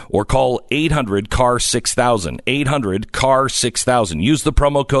 Carshield.com or call 800 car 6000. 800 car 6000. Use the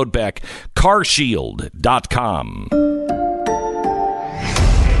promo code Beck. Carshield.com.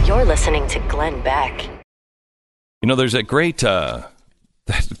 You're listening to Glenn Beck. There's a great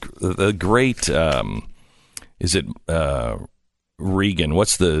is it Regan?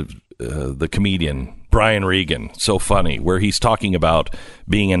 What's the comedian? Brian Regan. So funny, where he's talking about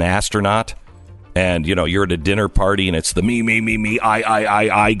being an astronaut, and you're at a dinner party and it's the me,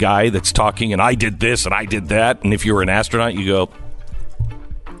 I guy that's talking, and I did this and I did that. And if you were an astronaut, you go,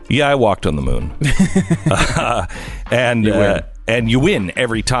 yeah, I walked on the moon. And you win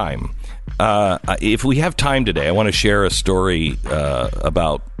every time. If we have time today, I want to share a story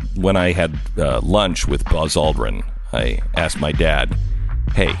about when I had lunch with Buzz Aldrin. I asked my dad,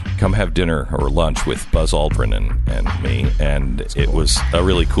 hey, come have dinner or lunch with Buzz Aldrin and me. And it was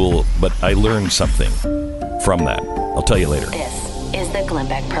really cool, but I learned something from that. I'll tell you later. This is the Glenn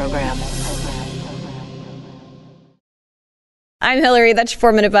Beck Program. I'm Hillary. That's your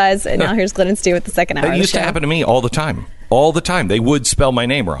 4-minute buzz. And now here's Glenn and Stu with the second hour. It used to happen to me all the time. All the time. They would spell my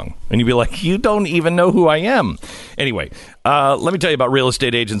name wrong. And you'd be like, you don't even know who I am. Anyway, let me tell you about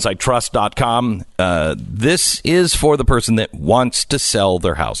realestateagentsitrust.com. This is for the person that wants to sell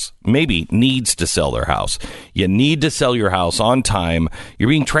their house. Maybe needs to sell their house. You need to sell your house on time. You're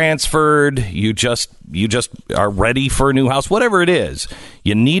being transferred. You just are ready for a new house. Whatever it is,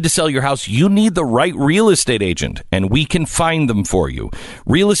 you need to sell your house. You need the right real estate agent, and we can find them for you.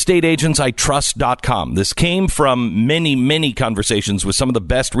 realestateagentsitrust.com. This came from many conversations with some of the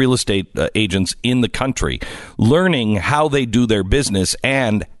best real estate agents in the country, learning how they do their business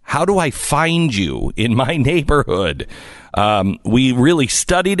and how do I find you in my neighborhood. We really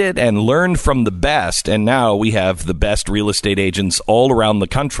studied it and learned from the best, and now we have the best real estate agents all around the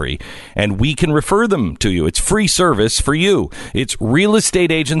country, and we can refer them to you. It's free service for you. It's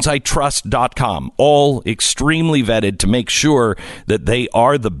realestateagentsitrust.com, all extremely vetted to make sure that they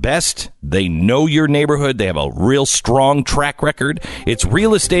are the best. They know your neighborhood. They have a real strong track record. It's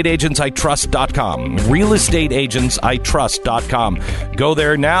realestateagentsitrust.com. realestateagentsitrust.com. Go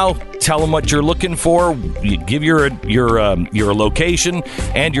there now. Tell them what you're looking for. You give your location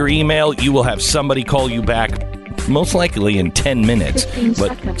and your email. You will have somebody call you back, most likely in 10 minutes.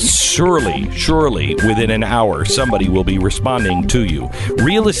 But surely, within an hour, somebody will be responding to you.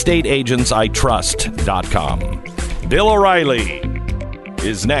 realestateagentsitrust.com. Bill O'Reilly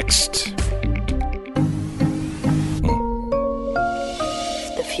is next.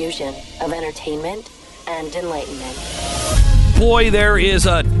 The fusion of entertainment and enlightenment. Boy, there is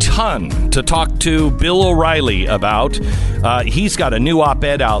a ton to talk to Bill O'Reilly about. He's got a new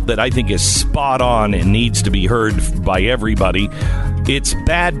op-ed out that I think is spot on and needs to be heard by everybody. It's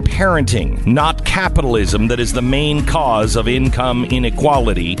bad parenting, not capitalism, that is the main cause of income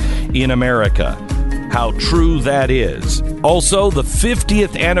inequality in America. How true that is. Also, the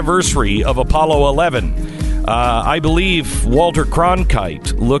 50th anniversary of Apollo 11. I believe Walter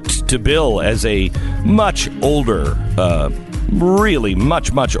Cronkite looked to Bill as a much older really much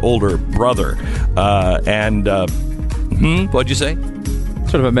older brother. What'd you say?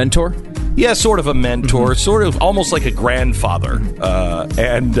 Sort of a mentor? Yeah, sort of a mentor, sort of almost like a grandfather.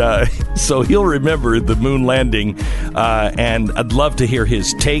 So he'll remember the moon landing, and I'd love to hear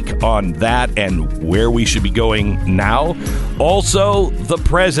his take on that and where we should be going now. Also, the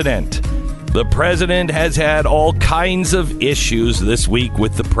president. The president has had all kinds of issues this week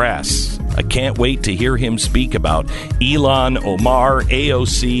with the press. I can't wait to hear him speak about Elon, Omar,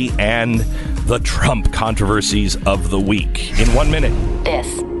 AOC, and the Trump controversies of the week. In 1 minute. This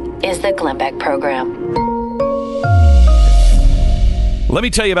is the Glenn Beck Program. Let me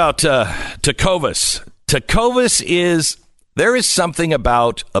tell you about Tecovas. Tecovas there is something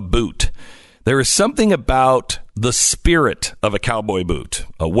about a boot. There is something about the spirit of a cowboy boot,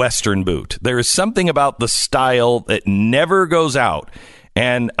 a Western boot. There is something about the style that never goes out.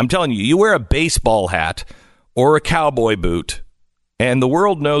 And I'm telling you, you wear a baseball hat or a cowboy boot, and the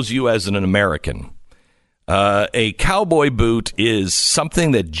world knows you as an American. A cowboy boot is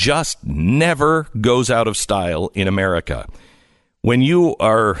something that just never goes out of style in America. When you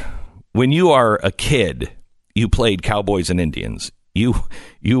are a kid, you played cowboys and Indians. You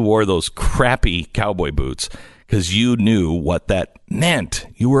wore those crappy cowboy boots because you knew what that meant.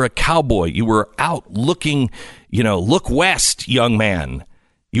 You were a cowboy. You were out looking, look west, young man.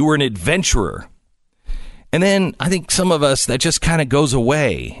 You were an adventurer. And then I think some of us, that just kind of goes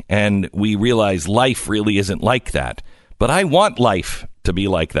away, and we realize life really isn't like that. But I want life to be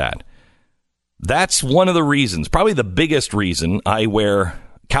like that. That's one of the reasons, probably the biggest reason I wear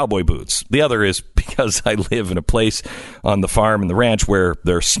cowboy boots. The other is because I live in a place on the farm and the ranch where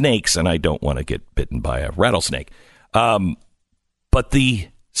there are snakes, and I don't want to get bitten by a rattlesnake. But the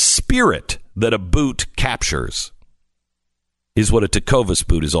spirit that a boot captures is what a Tecovas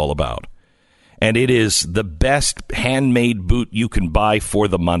boot is all about. And it is the best handmade boot you can buy for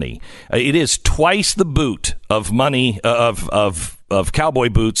the money. It is twice the boot of money of cowboy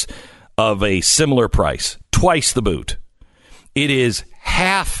boots of a similar price. Twice the boot. It is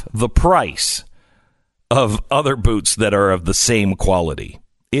half the price of other boots that are of the same quality.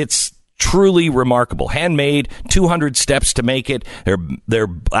 It's truly remarkable. Handmade, 200 steps to make it. They're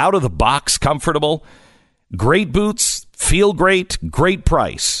out of the box comfortable. Great boots, feel great, great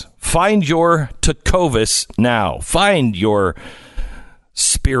price. Find your Tecovas now. Find your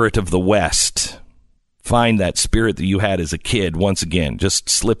spirit of the West. Find that spirit that you had as a kid. Once again, just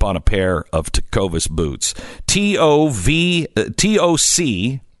slip on a pair of Tecovas boots. T-O-C.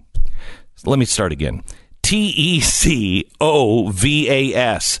 Let me start again. Tecovas.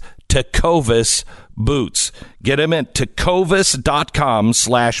 Tecovas boots. Get them at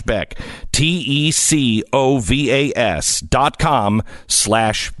tecovas.com/Beck.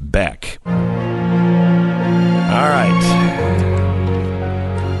 tecovas.com/Beck. All right.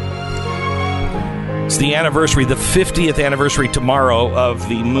 It's the anniversary, the 50th anniversary tomorrow of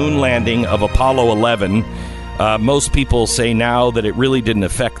the moon landing of Apollo 11. Most people say now that it really didn't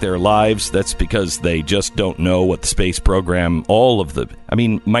affect their lives. That's because they just don't know what the space program,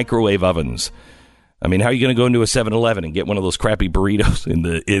 microwave ovens. How are you going to go into a 7-Eleven and get one of those crappy burritos in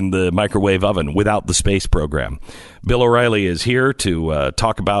the microwave oven without the space program? Bill O'Reilly is here to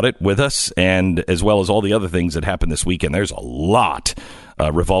talk about it with us, and as well as all the other things that happened this weekend. There's a lot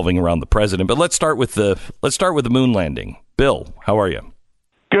revolving around the president, but let's start with the moon landing. Bill, how are you?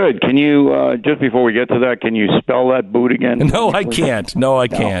 Good. Can you, just before we get to that, can you spell that boot again? No, I can't.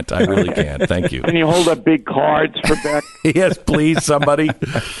 I really can't. Thank you. Can you hold up big cards for Beck? Yes, please, somebody.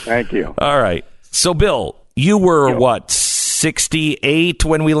 Thank you. All right. So, Bill, you were, 68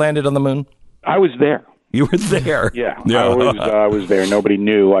 when we landed on the moon? I was there. You were there? Yeah. I was there. Nobody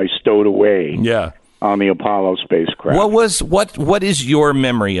knew. I stowed away. Yeah. On the Apollo spacecraft. What is your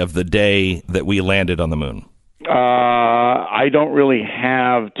memory of the day that we landed on the moon? I don't really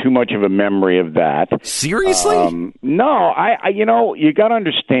have too much of a memory of that. Seriously? No. You got to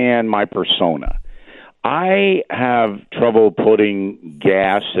understand my persona. I have trouble putting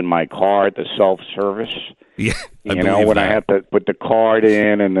gas in my car at the self-service. Yeah, I have to put the card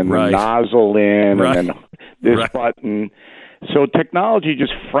in and then the nozzle in and then this button. So technology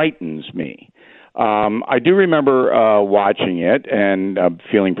just frightens me. I do remember watching it and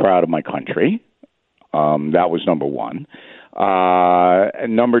feeling proud of my country. That was number one.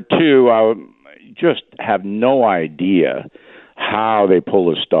 And number two, I just have no idea how they pull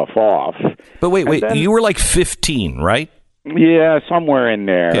this stuff off. But wait, then, you were like 15, right? Yeah, somewhere in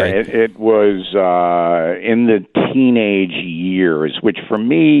there. Okay. It was in the teenage years, which for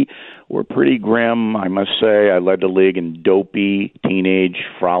me were pretty grim, I must say. I led the league in dopey teenage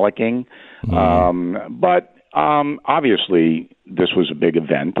frolicking. But obviously, this was a big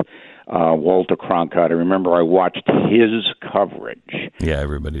event. Walter Cronkite. I remember I watched his coverage. Yeah,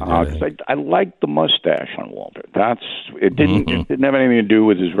 everybody did. I liked the mustache on Walter. It didn't have anything to do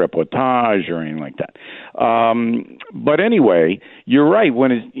with his reportage or anything like that. But anyway, you're right.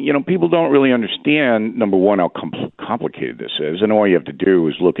 When people don't really understand, number one, how complicated this is, and all you have to do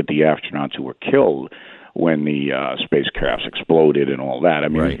is look at the astronauts who were killed when the spacecrafts exploded and all that. I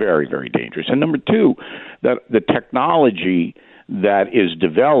mean, It's very, very dangerous. And number two, that the technology that is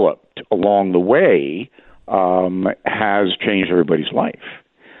developed along the way has changed everybody's life.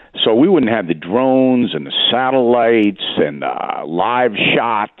 So we wouldn't have the drones and the satellites and live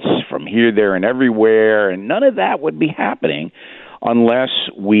shots from here, there, and everywhere, and none of that would be happening unless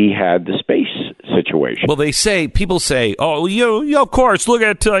we had the space situation. Well, people say, of course, look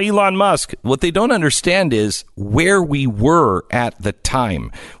at Elon Musk. What they don't understand is where we were at the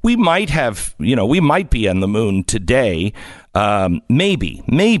time. We might be on the moon today,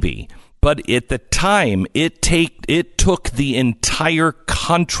 maybe. But at the time, it took the entire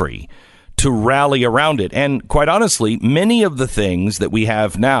country to rally around it. And quite honestly, many of the things that we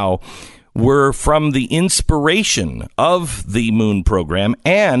have now were from the inspiration of the moon program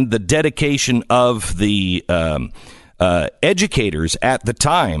and the dedication of the educators at the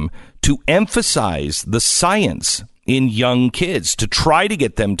time to emphasize the science in young kids, to try to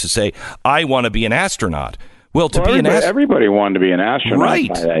get them to say, I want to be an astronaut. Everybody wanted to be an astronaut.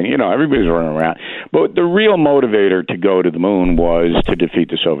 Right. Everybody's running around. But the real motivator to go to the moon was to defeat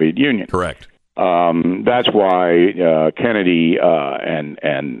the Soviet Union. Correct. That's why Kennedy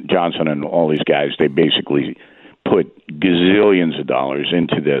and Johnson and all these guys, they basically put gazillions of dollars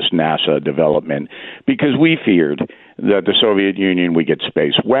into this NASA development because we feared that the Soviet Union would get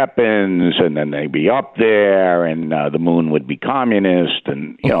space weapons and then they'd be up there and the moon would be communist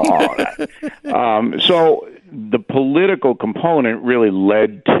and all that. So the political component really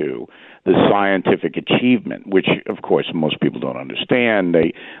led to the scientific achievement, which, of course, most people don't understand.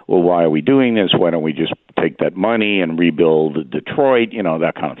 Why are we doing this? Why don't we just take that money and rebuild Detroit?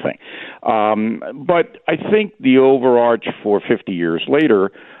 That kind of thing. But I think the overarch for 50 years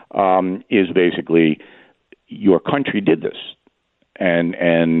later is basically your country did this.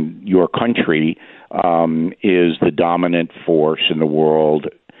 And your country is the dominant force in the world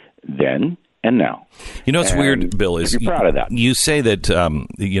then and now. What's weird, Bill, is you're proud of that. You say that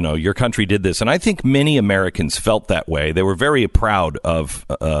your country did this, and I think many Americans felt that way. They were very proud of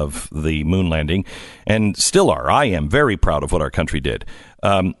the moon landing, and still are. I am very proud of what our country did.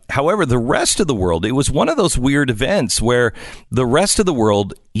 However, the rest of the world, it was one of those weird events where the rest of the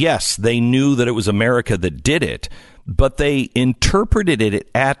world, yes, they knew that it was America that did it, but they interpreted it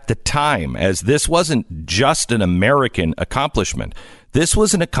at the time as this wasn't just an American accomplishment. This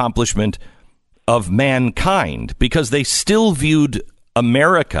was an accomplishment of mankind, because they still viewed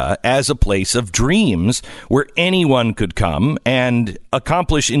America as a place of dreams where anyone could come and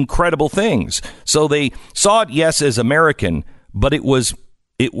accomplish incredible things. So they saw it, yes, as American, but it was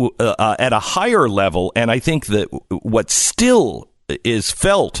at a higher level. And I think that what still is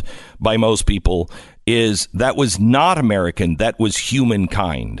felt by most people is that was not American, that was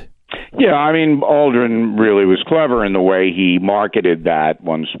humankind. Yeah, I mean, Aldrin really was clever in the way he marketed that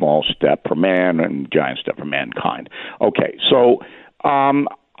one small step for man and giant step for mankind. Okay, so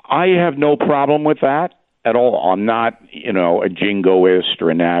I have no problem with that at all. I'm not, a jingoist or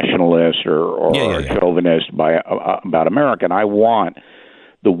a nationalist or a chauvinist about America. And I want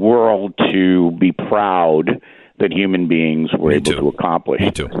the world to be proud that human beings were able to accomplish. Me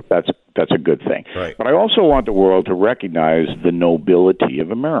too. That's a good thing. Right. But I also want the world to recognize the nobility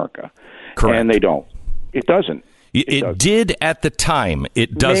of America. Correct. And they don't. It doesn't. It did at the time.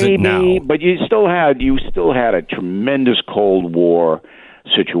 It doesn't now. But you still had a tremendous Cold War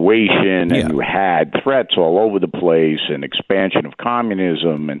situation, and you had threats all over the place, and expansion of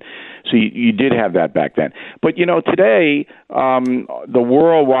communism, and so you did have that back then. But today the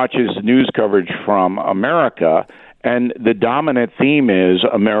world watches news coverage from America, and the dominant theme is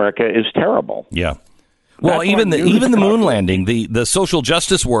America is terrible. Yeah. Well, even the moon landing, the social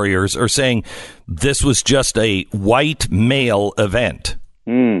justice warriors are saying this was just a white male event,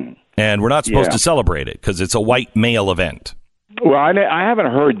 and we're not supposed to celebrate it because it's a white male event. Well, I haven't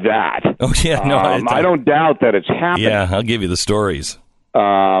heard that. Oh yeah, no, I don't doubt that it's happening. Yeah, I'll give you the stories.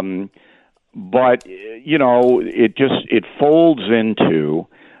 But it folds into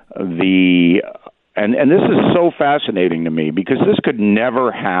the and this is so fascinating to me because this could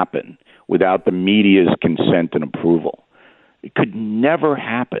never happen without the media's consent and approval. It could never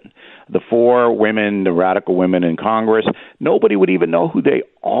happen. The four women, the radical women in Congress, nobody would even know who they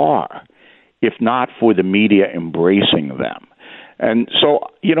are if not for the media embracing them. And so,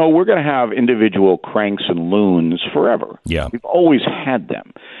 we're going to have individual cranks and loons forever. Yeah. We've always had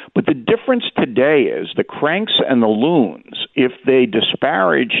them. But the difference today is the cranks and the loons, if they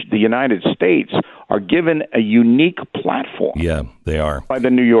disparage the United States, are given a unique platform. Yeah, they are. By the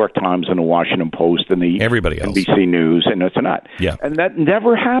New York Times and the Washington Post and the everybody else. NBC News and it's not. Yeah. And that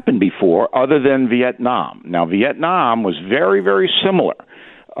never happened before other than Vietnam. Now, Vietnam was very, very similar.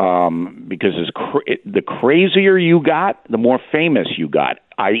 Because the crazier you got, the more famous you got,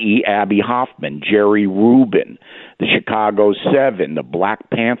 i.e. Abby Hoffman, Jerry Rubin, the Chicago 7, the Black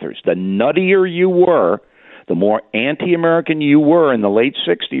Panthers. The nuttier you were, the more anti-American you were in the late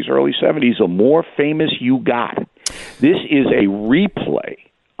 60s, early 70s, the more famous you got. This is a replay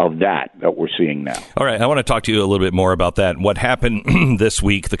of that we're seeing now. All right, I want to talk to you a little bit more about that. What happened this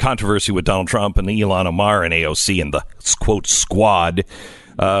week, the controversy with Donald Trump and Ilhan Omar and AOC and the, quote, squad,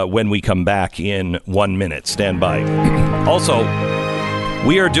 when we come back in 1 minute. Stand by. Also,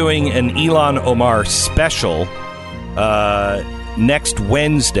 we are doing an Ilhan Omar special next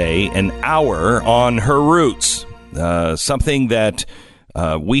Wednesday, an hour on her roots. Something that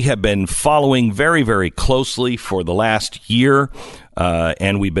we have been following very, very closely for the last year.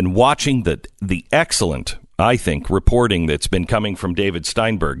 And we've been watching the excellent, I think, reporting that's been coming from David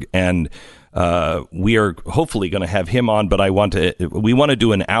Steinberg. And we are hopefully going to have him on, but we want to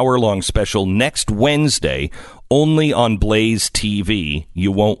do an hour-long special next Wednesday, only on Blaze TV.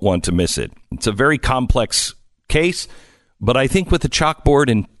 You won't want to miss it. It's a very complex case, but I think with a chalkboard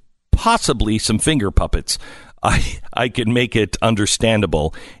and possibly some finger puppets, I can make it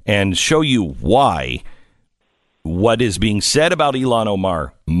understandable and show you why what is being said about Ilhan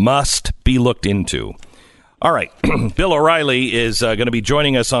Omar must be looked into. All right. Bill O'Reilly is going to be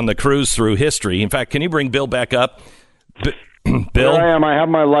joining us on the cruise through history. In fact, can you bring Bill back up? Bill? Here I am. I have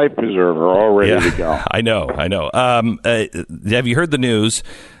my life preserver all ready to go. I know. Have you heard the news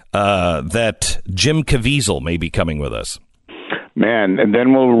that Jim Caviezel may be coming with us? Man, and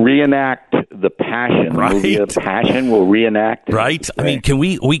then we'll reenact the Passion. Right. Movie of Passion, we'll reenact it. Right. I mean, can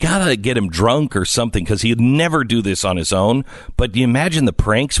we got to get him drunk or something, because he'd never do this on his own. But do you imagine the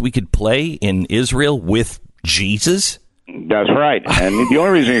pranks we could play in Israel with Jesus? That's right. And the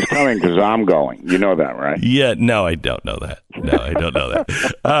only reason he's coming because I'm going. You know that, right? Yeah. No, I don't know that.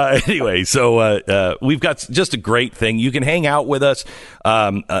 Anyway, so we've got just a great thing. You can hang out with us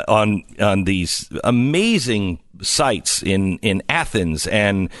on these amazing sites in Athens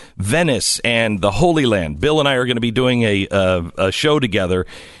and Venice and the Holy Land. Bill and I are going to be doing a show together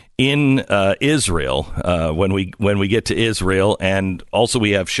in Israel when we get to Israel, and also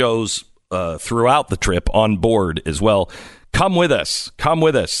we have shows throughout the trip on board as well. Come with us.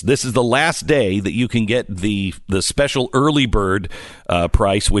 This is the last day that you can get the special early bird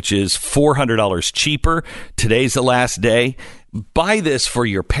price, which is $400 cheaper. Today's the last day. Buy this for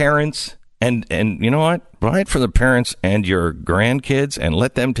your parents. And you know what? Buy it for the parents and your grandkids, and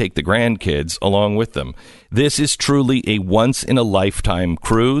let them take the grandkids along with them. This is truly a once-in-a-lifetime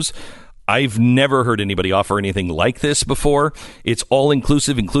cruise. I've never heard anybody offer anything like this before. It's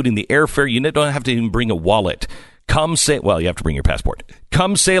all-inclusive, including the airfare. You don't have to even bring a wallet. You have to bring your passport.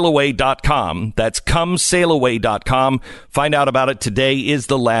 ComeSailAway.com. That's ComeSailAway.com. Find out about it. Today is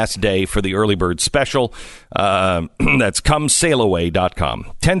the last day for the early bird special. That's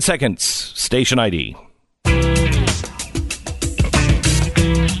ComeSailAway.com. 10 seconds. Station ID.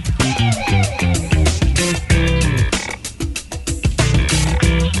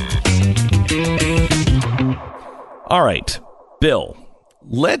 All right, Bill,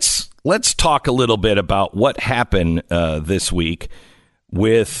 let's talk a little bit about what happened this week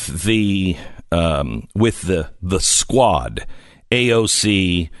with the squad,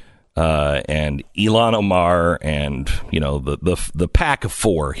 AOC and Ilhan Omar, and the pack of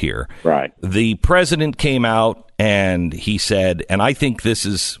four here. Right. The president came out and he said, and I think this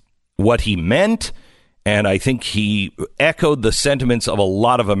is what he meant, and I think he echoed the sentiments of a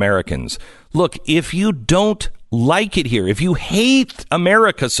lot of Americans. Look, if you don't like it here, if you hate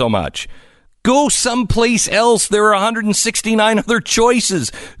America so much, go someplace else. There are 169 other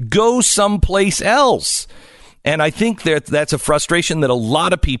choices. Go someplace else. And I think that's a frustration that a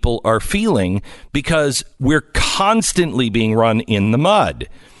lot of people are feeling, because we're constantly being run in the mud.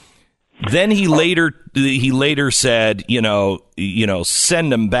 Then he later said,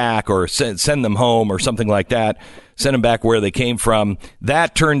 send them back, or send them home, or something like that. Send them back where they came from.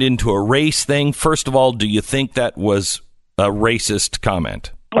 That turned into a race thing. First of all, do you think that was a racist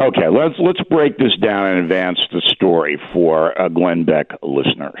comment? Okay, let's break this down and advance the story for Glenn Beck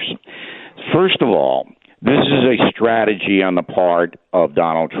listeners. First of all, this is a strategy on the part of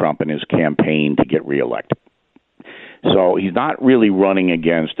Donald Trump and his campaign to get reelected. So he's not really running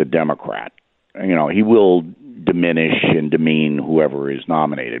against a Democrat. He will diminish and demean whoever is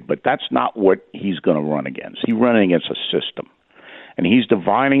nominated, but that's not what he's going to run against. He's running against a system, and he's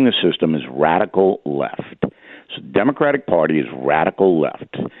defining the system as radical left. So the Democratic Party is radical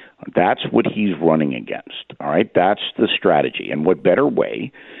left. That's what he's running against. All right, that's the strategy. And what better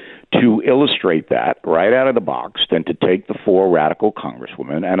way to illustrate that right out of the box than to take the 4 radical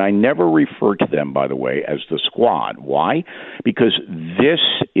congresswomen, and I never refer to them, by the way, as the squad. Why? Because this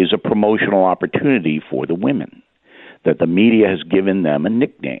is a promotional opportunity for the women, that the media has given them a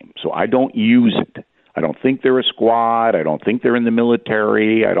nickname. So I don't use it. I don't think they're a squad. I don't think they're in the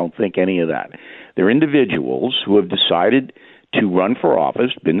military. I don't think any of that. They're individuals who have decided to run for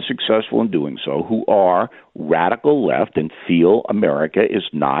office, been successful in doing so, who are radical left and feel America is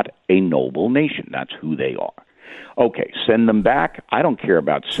not a noble nation. That's who they are. Okay, send them back. I don't care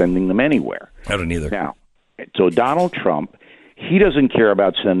about sending them anywhere. I don't either. Now, so Donald Trump, he doesn't care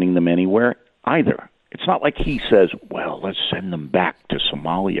about sending them anywhere either. It's not like he says, well, let's send them back to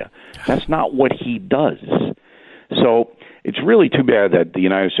Somalia. That's not what he does. So it's really too bad that the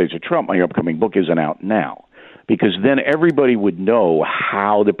United States of Trump, my upcoming book, isn't out now, because then everybody would know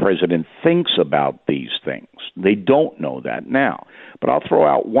how the president thinks about these things. They don't know that now. But I'll throw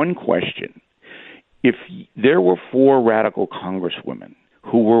out one question. If there were 4 radical congresswomen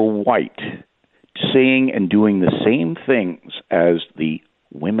who were white, saying and doing the same things as the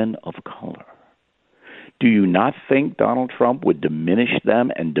women of color, do you not think Donald Trump would diminish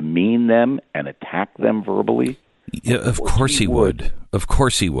them and demean them and attack them verbally? Yeah, of course he would. Of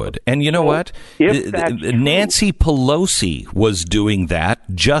course he would. And you know what? Nancy Pelosi was doing that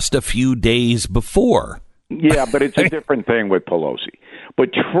just a few days before. Yeah, but it's a different thing with Pelosi. But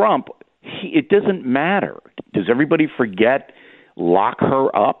Trump, it doesn't matter. Does everybody forget lock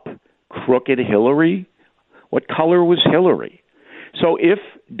her up, crooked Hillary? What color was Hillary? So if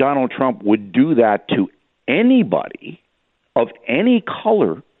Donald Trump would do that to anybody of any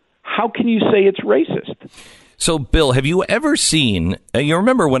color, how can you say it's racist? So, Bill, have you ever seen, you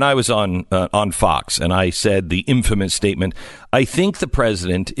remember when I was on Fox and I said the infamous statement, I think the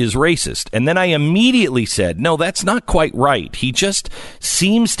president is racist. And then I immediately said, no, that's not quite right. He just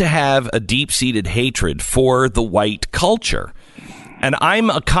seems to have a deep-seated hatred for the white culture. And I'm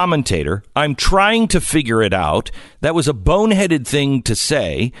a commentator. I'm trying to figure it out. That was a boneheaded thing to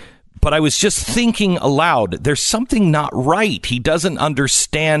say, but I was just thinking aloud. There's something not right. He doesn't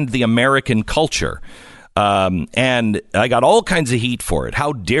understand the American culture. And I got all kinds of heat for it.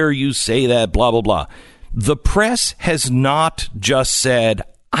 How dare you say that, blah, blah, blah. The press has not just said,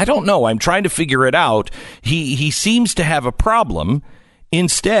 I don't know, I'm trying to figure it out. He seems to have a problem.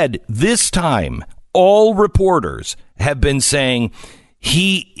 Instead, this time, all reporters have been saying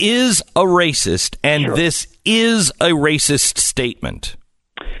he is a racist, and Sure. This is a racist statement.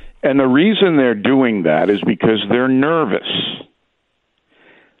 And the reason they're doing that is because they're nervous.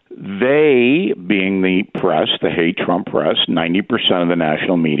 They, being the press, the hate Trump press, 90% of the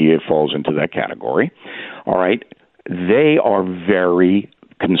national media falls into that category. All right. They are very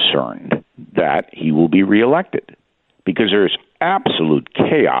concerned that he will be reelected because there's absolute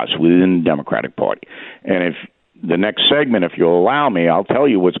chaos within the Democratic Party. And if the next segment, if you'll allow me, I'll tell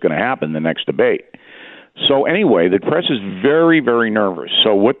you what's going to happen in the next debate. So anyway, the press is very, very nervous.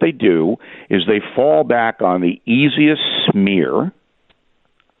 So what they do is they fall back on the easiest smear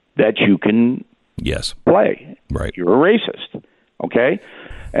that you can play. Right. You're a racist. Okay?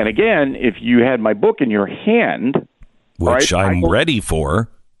 And again, if you had my book in your hand, which right, I'm ready for,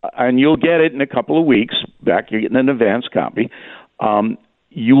 and you'll get it in a couple of weeks, back you're getting an advance copy,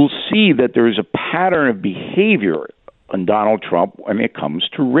 you'll see that there is a pattern of behavior on Donald Trump when it comes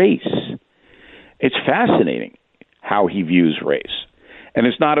to race. It's fascinating how he views race. And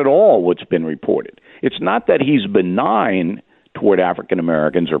it's not at all what's been reported. It's not that he's benign toward African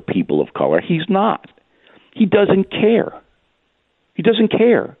Americans or people of color. He's not. He doesn't care. He doesn't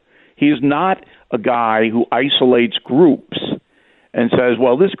care. He is not a guy who isolates groups and says,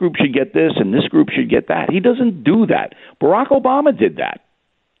 well, this group should get this and this group should get that. He doesn't do that. Barack Obama did that.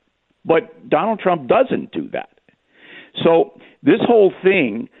 But Donald Trump doesn't do that. So this whole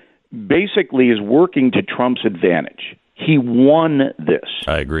thing basically is working to Trump's advantage. He won this.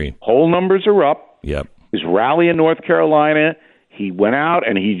 I agree. Poll numbers are up. Yep. His rally in North Carolina, he went out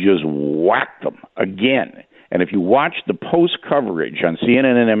and he just whacked them again. And if you watch the post coverage on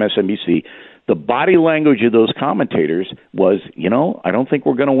CNN and MSNBC, the body language of those commentators was, I don't think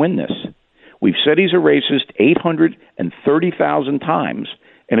we're going to win this. We've said he's a racist 830,000 times,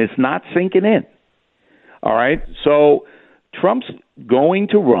 and it's not sinking in. All right? So Trump's going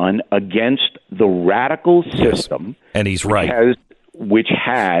to run against the radical system. And he's right. Which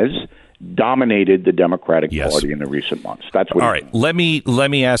has dominated the Democratic Party in the recent months. That's what. All right. Let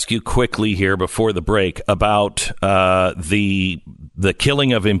me ask you quickly here before the break about the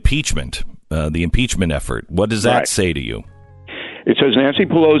killing of impeachment, the impeachment effort. What does that say to you? It says Nancy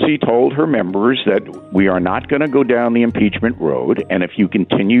Pelosi told her members that we are not going to go down the impeachment road, and if you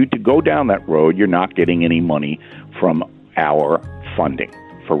continue to go down that road, you're not getting any money from our funding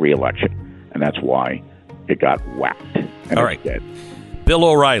for re-election, and that's why it got whacked. All right. Dead. Bill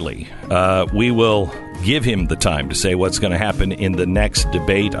O'Reilly, we will give him the time to say what's going to happen in the next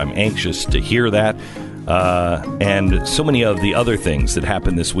debate. I'm anxious to hear that. And so many of the other things that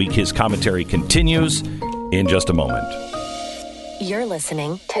happened this week. His commentary continues in just a moment. You're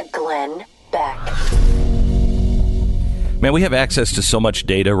listening to Glenn Beck. Man, we have access to so much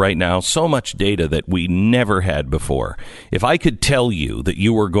data right now, so much data that we never had before. If I could tell you that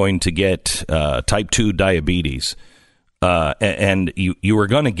you were going to get type 2 diabetes, and you were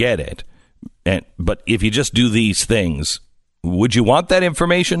going to get it, but if you just do these things, would you want that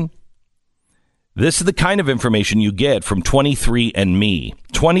information? This is the kind of information you get from 23andMe.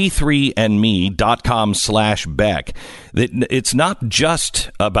 23andMe.com/Beck. It's not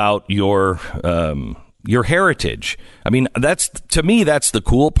just about your heritage. I mean, to me, that's the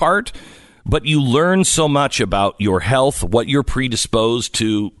cool part. But you learn so much about your health, what you're predisposed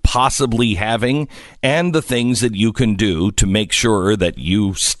to possibly having, and the things that you can do to make sure that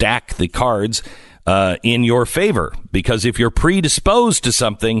you stack the cards in your favor. Because if you're predisposed to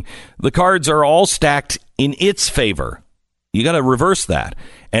something, the cards are all stacked in its favor. You got to reverse that.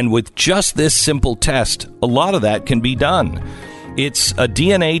 And with just this simple test, a lot of that can be done. It's a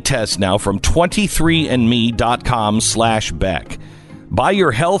DNA test now from 23andme.com/Beck. Buy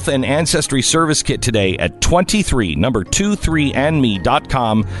your health and ancestry service kit today at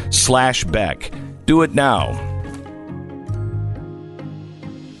 23andme.com/Beck. Do it now.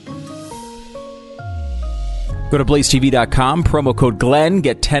 Go to blazetv.com, promo code Glenn,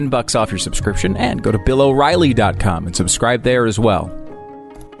 get $10 off your subscription, and go to BillO'Reilly.com and subscribe there as well.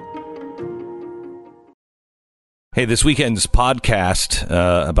 Hey, this weekend's podcast,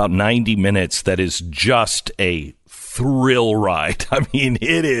 about 90 minutes, that is just a thrill ride. I mean,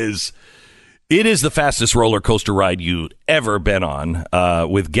 it is the fastest roller coaster ride you've ever been on,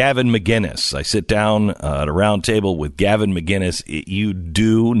 with Gavin McInnes. I sit down at a round table with Gavin McInnes. You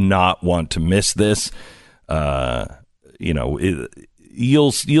do not want to miss this. You'll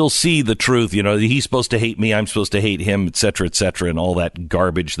see the truth. You know, he's supposed to hate me, I'm supposed to hate him, et cetera, and all that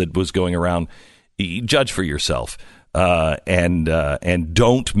garbage that was going around. You judge for yourself, and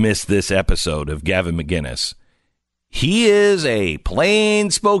don't miss this episode of Gavin McInnes. He is a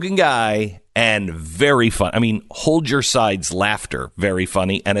plain-spoken guy and very fun. I mean, hold your sides laughter, very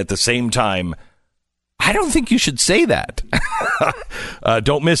funny, and at the same time, I don't think you should say that.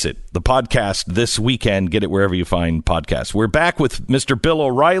 Don't miss it. The podcast this weekend. Get it wherever you find podcasts. We're back with Mr. Bill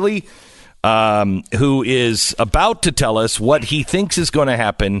O'Reilly, who is about to tell us what he thinks is going to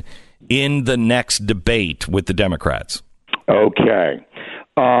happen in the next debate with the Democrats. Okay.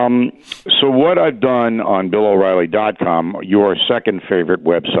 So what I've done on BillO'Reilly.com, your second favorite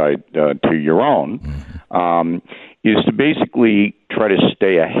website to your own, is to basically try to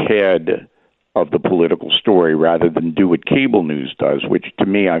stay ahead of the political story rather than do what cable news does, which to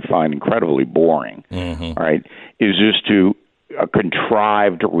me I find incredibly boring. All right, is just to a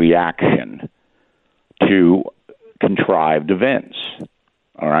contrived reaction to contrived events.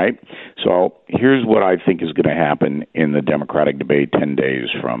 All right, so here's what I think is going to happen in the Democratic debate 10 days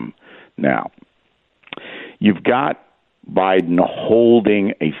from now. You've got Biden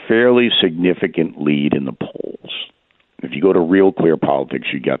holding a fairly significant lead in the polls. If you go to Real Clear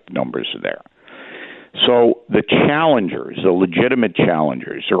Politics, you got the numbers there. So the challengers, the legitimate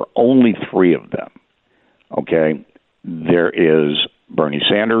challengers, there are only three of them, okay? There is Bernie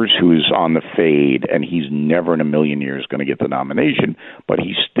Sanders, who's on the fade, and he's never in a million years going to get the nomination, but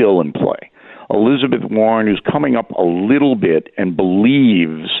he's still in play. Elizabeth Warren, who's coming up a little bit and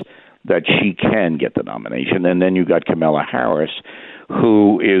believes that she can get the nomination. And then you got Kamala Harris,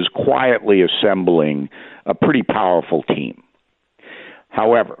 who is quietly assembling a pretty powerful team.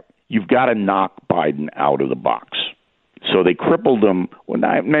 However, you've got to knock Biden out of the box. So they crippled him, well,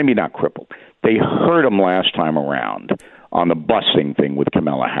 maybe not crippled. They hurt him last time around on the busing thing with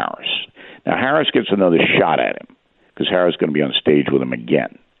Kamala Harris. Now, Harris gets another shot at him because Harris is going to be on stage with him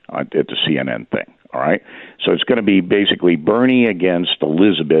again at the CNN thing, all right? So it's going to be basically Bernie against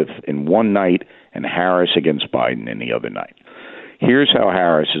Elizabeth in one night and Harris against Biden in the other night. Here's how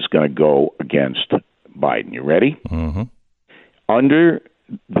Harris is going to go against Biden. You ready? Mm-hmm. Under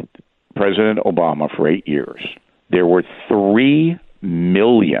President Obama for 8 years, there were 3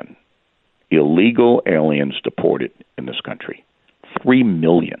 million illegal aliens deported in this country. 3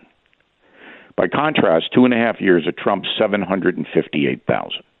 million. By contrast, 2.5 years of Trump,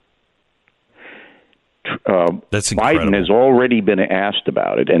 758,000. That's incredible. Biden has already been asked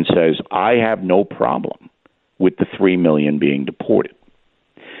about it and says, I have no problem with the 3 million being deported.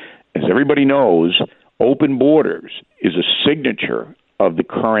 As everybody knows, open borders is a signature of the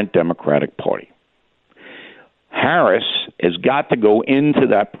current Democratic Party. Harris has got to go into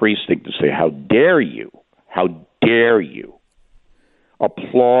that precinct and say, how dare you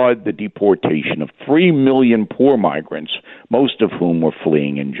applaud the deportation of 3 million poor migrants, most of whom were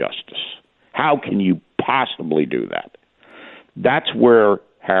fleeing injustice. How can you possibly do that? That's where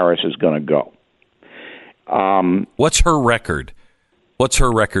Harris is going to go. What's her record? What's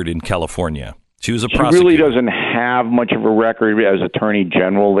her record in California? She was a prosecutor. She really doesn't have much of a record as Attorney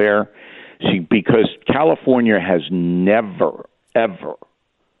General there. Because California has never, ever,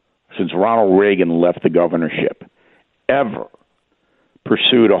 since Ronald Reagan left the governorship, ever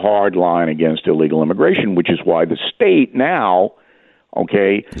pursued a hard line against illegal immigration, which is why the state now,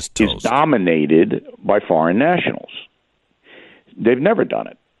 is dominated by foreign nationals. They've never done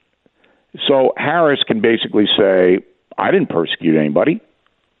it. So Harris can basically say, I didn't persecute anybody.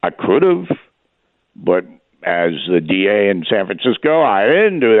 I could have, but as the DA in San Francisco, I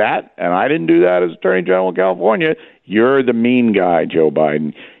didn't do that, and I didn't do that as Attorney General of California. You're the mean guy, Joe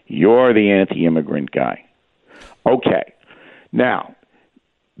Biden. You're the anti-immigrant guy. Okay. Now,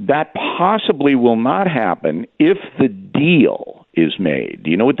 that possibly will not happen if the deal is made.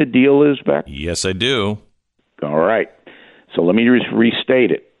 Do you know what the deal is, Beck? Yes, I do. All right. So let me just restate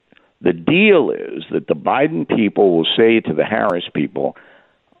it. The deal is that the Biden people will say to the Harris people,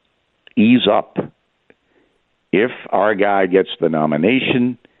 ease up. If our guy gets the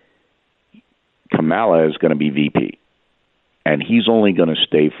nomination, Kamala is going to be VP. And he's only going to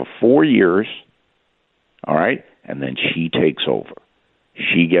stay for 4 years, all right? And then she takes over.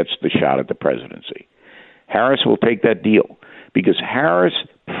 She gets the shot at the presidency. Harris will take that deal because Harris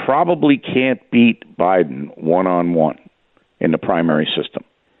probably can't beat Biden one-on-one in the primary system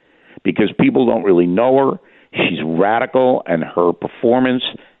because people don't really know her. She's radical, and her performance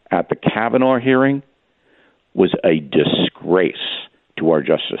at the Kavanaugh hearing was a disgrace to our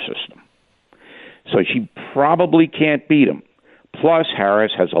justice system. So she probably can't beat him. Plus,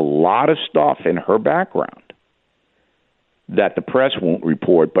 Harris has a lot of stuff in her background that the press won't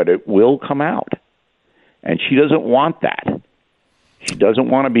report, but it will come out. And she doesn't want that. She doesn't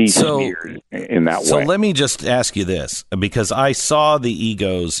want to be smeared in that way. So let me just ask you this, because I saw the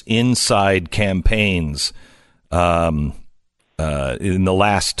egos inside campaigns in the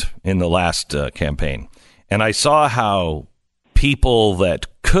last campaign. And I saw how people that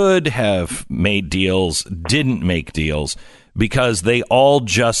could have made deals didn't make deals because they all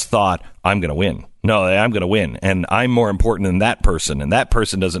just thought, I'm going to win. No, I'm going to win. And I'm more important than that person. And that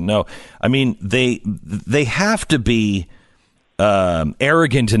person doesn't know. I mean, they have to be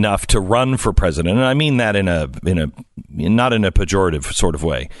arrogant enough to run for president. And I mean that in a not in a pejorative sort of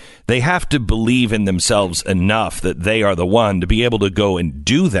way. They have to believe in themselves enough that they are the one to be able to go and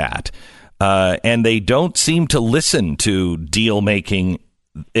do that. And they don't seem to listen to deal making,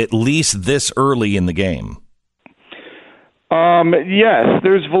 at least this early in the game. Yes,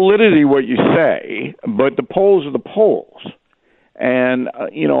 there's validity what you say, but the polls are the polls. And,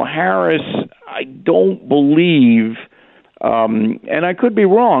 Harris, I don't believe, and I could be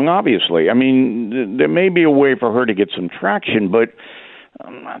wrong, obviously. I mean, there may be a way for her to get some traction, but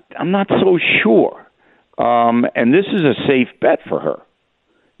I'm not so sure. And this is a safe bet for her.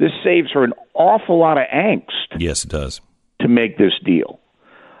 This saves her an awful lot of angst. Yes, it does. To make this deal.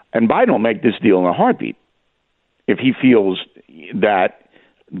 And Biden will make this deal in a heartbeat if he feels that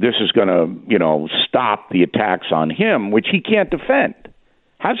this is going to, stop the attacks on him, which he can't defend.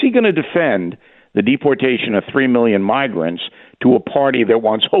 How's he going to defend the deportation of 3 million migrants to a party that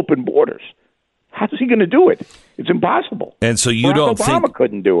wants open borders? How's he going to do it? It's impossible. And so you don't think Obama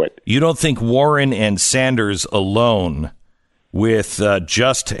couldn't do it. You don't think Warren and Sanders alone, with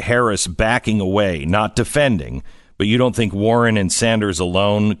just Harris backing away, not defending, but you don't think Warren and Sanders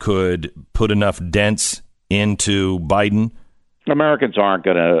alone could put enough dents into Biden? Americans aren't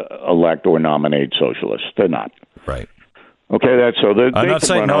going to elect or nominate socialists. They're not. Right. Okay, that's so. I'm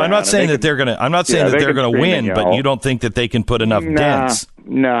not saying that they're going to. I'm not saying that they're going to win, but you don't think that they can put enough dents?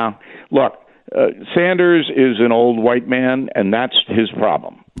 No. Look, Sanders is an old white man, and that's his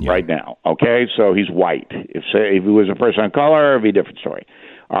problem right now. Okay, so he's white. If he was a person of color, it'd be a different story.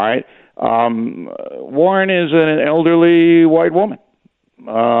 All right. Warren is an elderly white woman.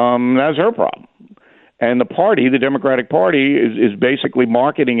 That's her problem. And the party, the Democratic Party, is basically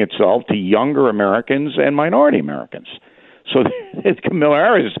marketing itself to younger Americans and minority Americans. So it's Kamala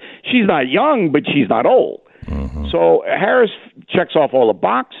Harris. She's not young, but she's not old. Mm-hmm. So Harris checks off all the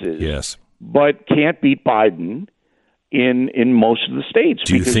boxes, yes, but can't beat Biden in most of the states.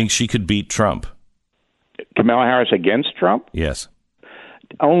 Do you think she could beat Trump? Kamala Harris against Trump? Yes.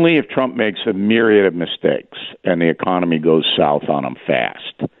 Only if Trump makes a myriad of mistakes and the economy goes south on him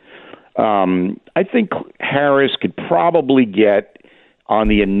fast. I think Harris could probably get on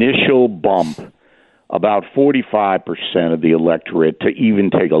the initial bump about 45% of the electorate to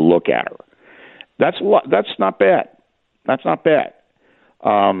even take a look at her. That's not bad. That's not bad.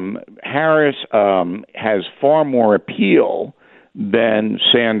 Harris has far more appeal than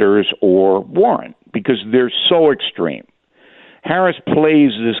Sanders or Warren because they're so extreme. Harris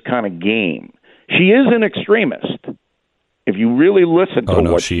plays this kind of game. She is an extremist. If you really listen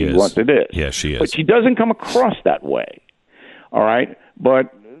to what she wants, it is. Yeah, she is. But she doesn't come across that way. All right?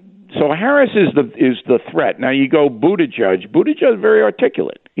 But so Harris is the threat. Now you go Buttigieg. Buttigieg is very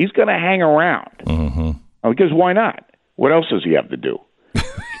articulate. He's going to hang around. Mm-hmm. Because why not? What else does he have to do?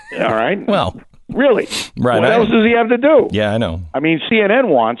 All right? Well, really? Right. What else does he have to do? Yeah, I know. I mean, CNN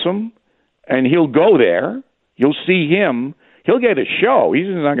wants him, and he'll go there. You'll see him. He'll get a show. He's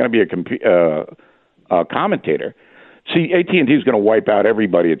not going to be a commentator. See, AT&T is going to wipe out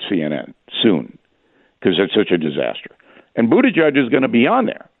everybody at CNN soon because it's such a disaster. And Buttigieg is going to be on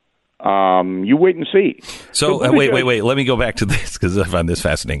there. You wait and see. So wait. Let me go back to this because I find this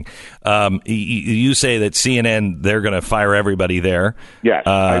fascinating. You say that CNN, they're going to fire everybody there. Yes.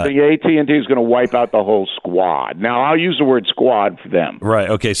 I think AT&T is going to wipe out the whole squad. Now, I'll use the word squad for them. Right.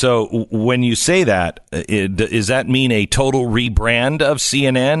 Okay. So when you say that, does that mean a total rebrand of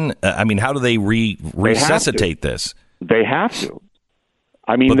CNN? I mean, how do they resuscitate this? They have to.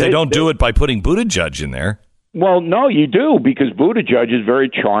 I mean, but they don't do it by putting Buttigieg in there. Well, no, you do, because Buttigieg is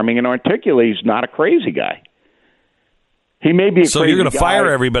very charming and articulate. He's not a crazy guy. He may be a so crazy you're going to guy fire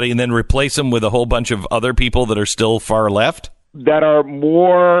everybody and then replace them with a whole bunch of other people that are still far left? That are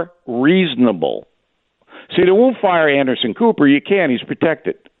more reasonable. See, they won't fire Anderson Cooper. You can't. He's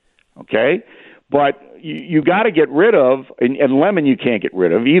protected. Okay? But you got to get rid of, and Lemon you can't get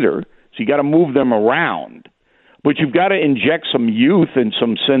rid of either, so you got to move them around. But you've got to inject some youth and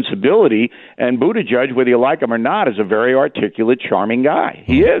some sensibility. And Buttigieg, whether you like him or not, is a very articulate, charming guy.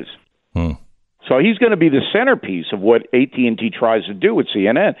 He is. So he's going to be the centerpiece of what AT&T tries to do with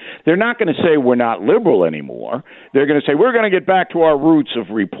CNN. They're not going to say we're not liberal anymore. They're going to say we're going to get back to our roots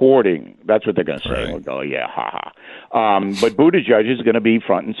of reporting. That's what they're going to say. Right. We'll go, yeah, ha ha. But Buttigieg is going to be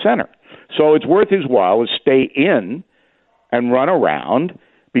front and center. So it's worth his while to stay in and run around.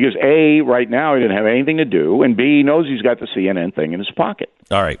 Because A, right now he didn't have anything to do, and B, he knows he's got the CNN thing in his pocket.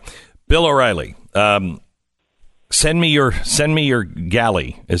 All right, Bill O'Reilly, send me your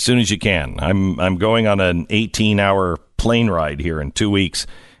galley as soon as you can. I'm going on an 18-hour plane ride here in 2 weeks,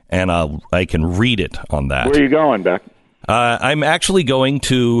 and I can read it on that. Where are you going, Beck? I'm actually going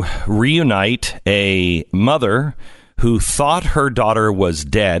to reunite a mother who thought her daughter was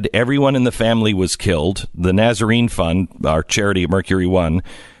dead. Everyone in the family was killed. The Nazarene Fund, our charity at Mercury One,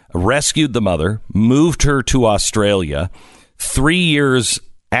 rescued the mother, moved her to Australia. 3 years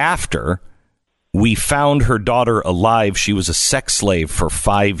after we found her daughter alive, she was a sex slave for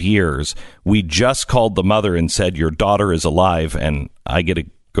 5 years. We just called the mother and said, your daughter is alive, and I get to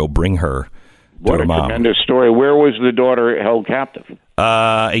go bring her to her mom. What a tremendous story. Where was the daughter held captive?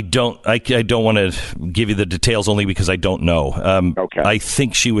 I don't want to give you the details only because I don't know. Okay. I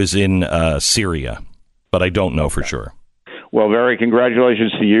think she was in Syria, but I don't know for sure. Well, very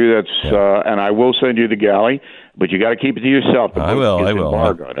congratulations to you. And I will send you the galley, but you got to keep it to yourself. I will.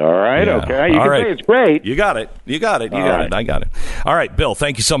 Embargoed. All right. Yeah. Okay. You can say it's great. You got it. I got it. All right, Bill.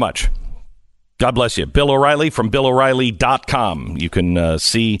 Thank you so much. God bless you. Bill O'Reilly from BillO'Reilly.com. You can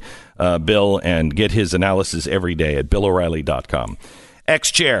see Bill and get his analysis every day at BillO'Reilly.com.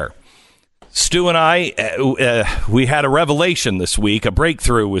 X-Chair. Stu and I, we had a revelation this week, a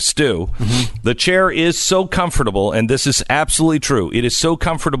breakthrough with Stu. Mm-hmm. The chair is so comfortable, and this is absolutely true. It is so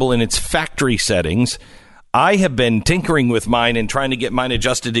comfortable in its factory settings. I have been tinkering with mine and trying to get mine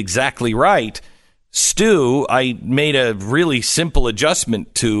adjusted exactly right. Stu, I made a really simple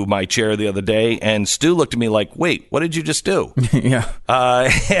adjustment to my chair the other day, and Stu looked at me like, wait, what did you just do? Yeah.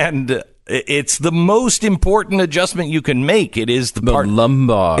 And it's the most important adjustment you can make. It is the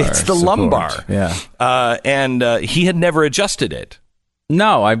lumbar. It's the support. lumbar. Yeah. And he had never adjusted it.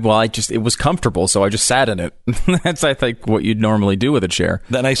 No, it was comfortable, so I just sat in it. That's, I think, what you'd normally do with a chair.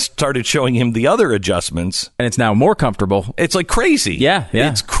 Then I started showing him the other adjustments. And it's now more comfortable. It's like crazy. Yeah.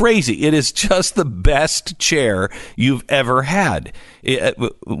 It's crazy. It is just the best chair you've ever had.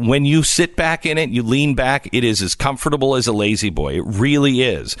 When you sit back in it, you lean back, it is as comfortable as a lazy boy. It really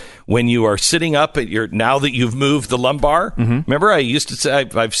is. When you are sitting up now that you've moved the lumbar, remember I used to say,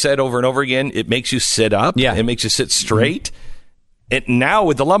 I've said over and over again, it makes you sit up. Yeah. It makes you sit straight. Now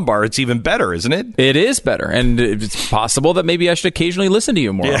with the lumbar, it's even better, isn't it? It is better. And it's possible that maybe I should occasionally listen to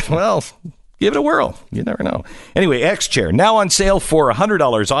you more often. Well, give it a whirl. You never know. Anyway, X-Chair, now on sale for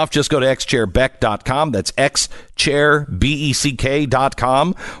 $100 off. Just go to xchairbeck.com. That's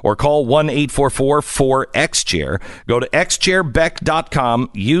xchairbeck.com or call 1-844-4XChair. Go to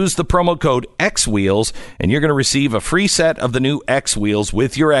xchairbeck.com, use the promo code XWheels, and you're going to receive a free set of the new X Wheels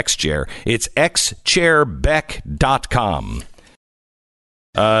with your X-Chair. It's xchairbeck.com.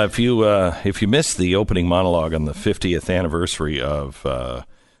 If you missed the opening monologue on the 50th anniversary of the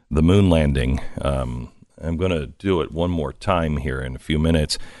moon landing, I'm going to do it one more time here in a few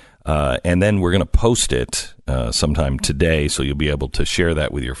minutes, and then we're going to post it sometime today, so you'll be able to share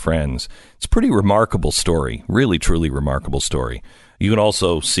that with your friends. It's a pretty remarkable story, really, truly remarkable story. You can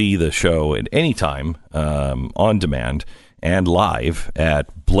also see the show at any time on demand and live at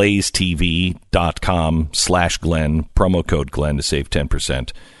blazetv.com/Glenn, promo code Glenn to save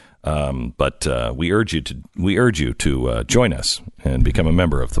 10%. But we urge you to join us and become a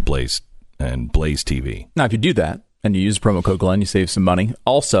member of the Blaze and Blaze TV. Now, if you do that and you use promo code Glenn, you save some money.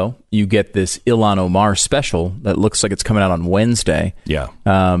 Also, you get this Ilhan Omar special that looks like it's coming out on Wednesday. Yeah.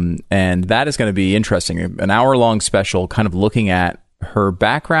 And that is going to be interesting. An hour-long special kind of looking at her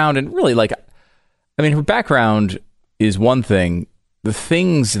background and really her background is one thing. The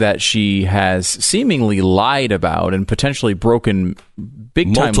things that she has seemingly lied about and potentially broken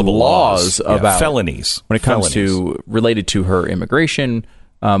big-time laws about felonies when it comes to related to her immigration,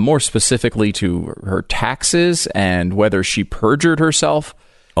 more specifically to her taxes and whether she perjured herself.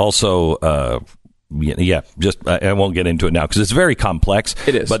 Also, I won't get into it now because it's very complex.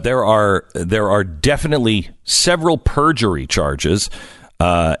 It is, but there are definitely several perjury charges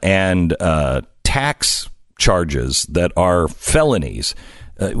and tax charges that are felonies.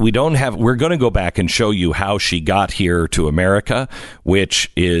 We're going to go back and show you how she got here to America,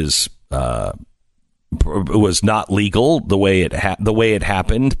 which was not legal the way it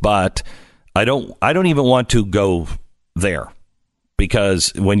happened. But I don't even want to go there,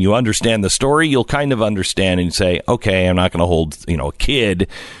 because when you understand the story, you'll kind of understand and say, okay, I'm not going to hold a kid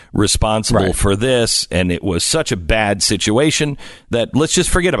responsible for this, and it was such a bad situation that let's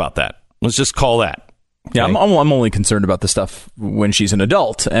just forget about that. Let's just call that. Okay. Yeah, I'm only concerned about the stuff when she's an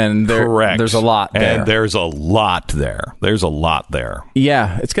adult, and there's a lot there. And there's a lot there.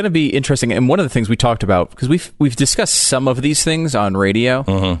 Yeah, it's going to be interesting. And one of the things we talked about, because we've discussed some of these things on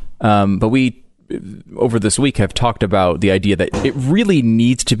radio, but we over this week have talked about the idea that it really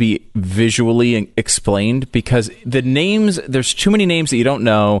needs to be visually explained, because there's too many names that you don't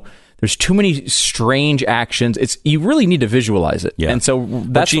know. There's too many strange actions. You really need to visualize it. Yeah. And so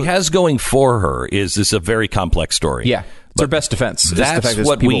what she has going for her is this a very complex story. Yeah. It's her best defense. That's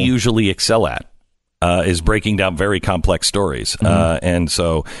what we usually excel at, is breaking down very complex stories. And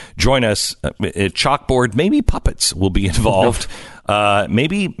so join us at Chalkboard. Maybe puppets will be involved.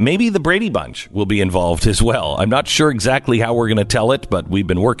 Maybe the Brady Bunch will be involved as well. I'm not sure exactly how we're going to tell it, but we've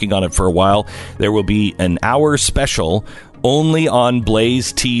been working on it for a while. There will be an hour special only on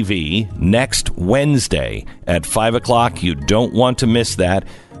Blaze TV next Wednesday at 5 o'clock. You don't want to miss that.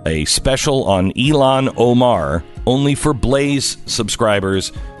 A special on Ilhan Omar, only for Blaze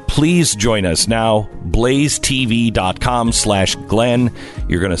subscribers. Please join us now. blazetv.com/Glenn.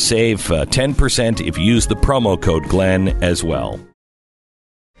 You're going to save 10% if you use the promo code Glenn as well.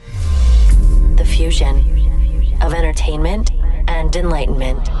 The fusion of entertainment and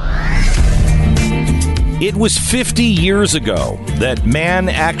enlightenment. It was 50 years ago that man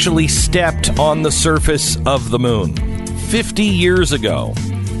actually stepped on the surface of the moon. 50 years ago.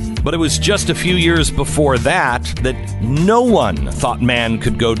 But it was just a few years before that no one thought man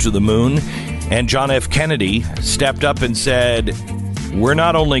could go to the moon. And John F. Kennedy stepped up and said, we're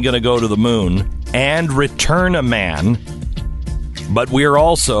not only going to go to the moon and return a man, but we're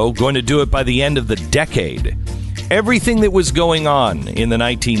also going to do it by the end of the decade. Everything that was going on in the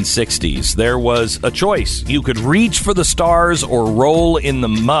 1960s, there was a choice. You could reach for the stars or roll in the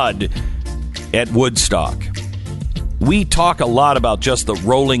mud at Woodstock. We talk a lot about just the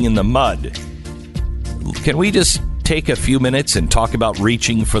rolling in the mud. Can we just take a few minutes and talk about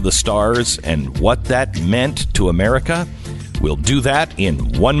reaching for the stars and what that meant to America? We'll do that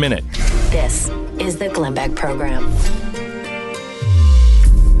in 1 minute. This is the Glenn Beck Program.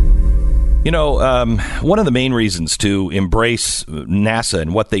 You know, one of the main reasons to embrace NASA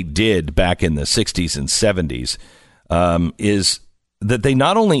and what they did back in the 60s and 70s is that they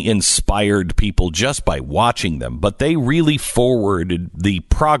not only inspired people just by watching them, but they really forwarded the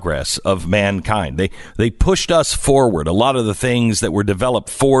progress of mankind. They pushed us forward. A lot of the things that were developed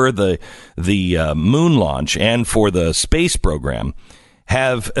for the moon launch and for the space program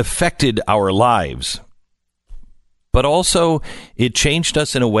have affected our lives. But also, it changed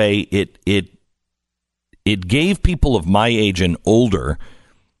us in a way. It gave people of my age and older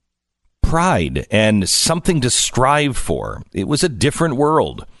pride and something to strive for. It was a different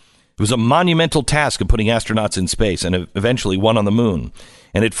world. It was a monumental task of putting astronauts in space and eventually one on the moon.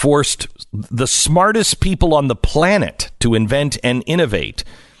 And it forced the smartest people on the planet to invent and innovate.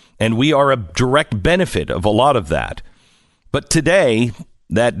 And we are a direct benefit of a lot of that. But today,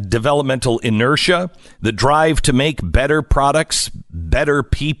 that developmental inertia, the drive to make better products, better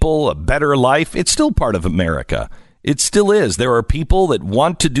people, a better life, it's still part of America. It still is. There are people that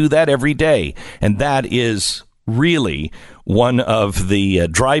want to do that every day. And that is really one of the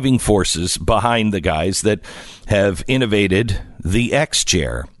driving forces behind the guys that have innovated the X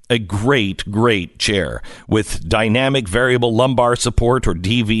chair. A great, great chair with dynamic variable lumbar support, or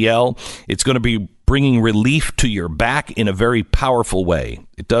DVL. It's going to be bringing relief to your back in a very powerful way.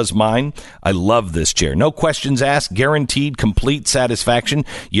 It does mine. I love this chair. No questions asked, guaranteed complete satisfaction.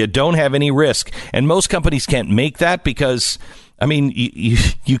 You don't have any risk. And most companies can't make that because, I mean,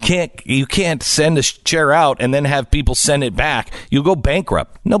 you can't send a chair out and then have people send it back. You'll go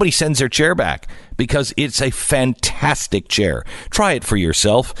bankrupt. Nobody sends their chair back because it's a fantastic chair. Try it for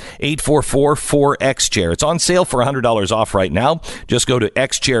yourself. 844-4X-CHAIR. It's on sale for $100 off right now. Just go to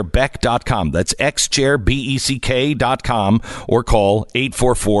xchairbeck.com. That's xchairbeck.com or call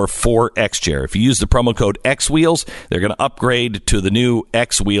 844-4X-CHAIR. If you use the promo code XWheels, they're going to upgrade to the new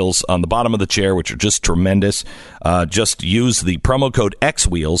X wheels on the bottom of the chair, which are just tremendous. Just use the promo code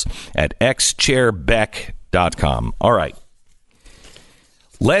XWheels at xchairbeck.com. All right.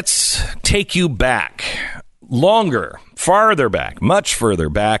 Let's take you back longer, farther back, much further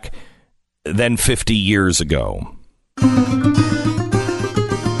back than 50 years ago. In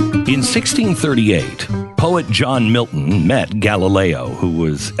 1638, poet John Milton met Galileo, who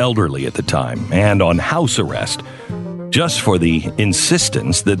was elderly at the time and on house arrest, just for the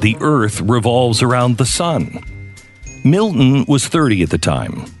insistence that the Earth revolves around the sun. Milton was 30 at the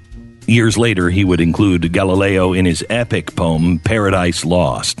time. Years later, he would include Galileo in his epic poem, Paradise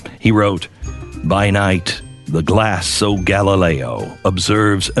Lost. He wrote, "By night, the glass, O Galileo,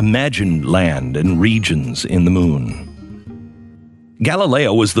 observes imagined land and regions in the moon."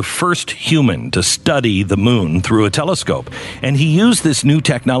 Galileo was the first human to study the moon through a telescope, and he used this new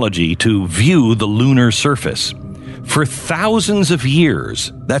technology to view the lunar surface. For thousands of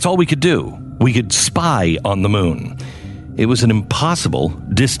years, that's all we could do. We could spy on the moon. It was an impossible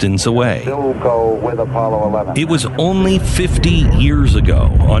distance away. Still go with Apollo 11. It was only 50 years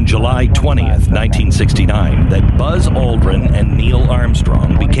ago, on July 20th, 1969, that Buzz Aldrin and Neil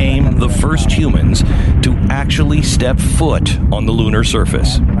Armstrong became the first humans to actually step foot on the lunar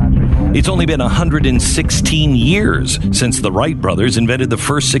surface. It's only been 116 years since the Wright brothers invented the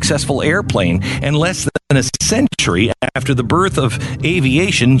first successful airplane, and less than a century after the birth of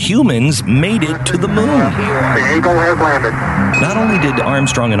aviation, humans made it to the moon. The Eagle has landed. Not only did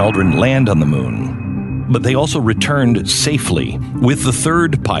Armstrong and Aldrin land on the moon, but they also returned safely with the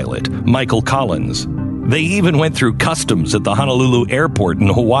third pilot, Michael Collins. They even went through customs at the Honolulu airport in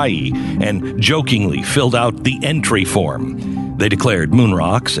Hawaii and jokingly filled out the entry form. They declared moon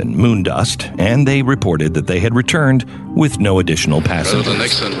rocks and moon dust, and they reported that they had returned with no additional passengers. President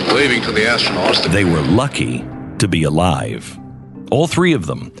Nixon waving to the astronauts. They were lucky to be alive. All three of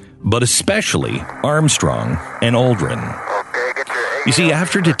them, but especially Armstrong and Aldrin. You see,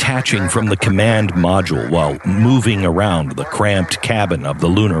 after detaching from the command module while moving around the cramped cabin of the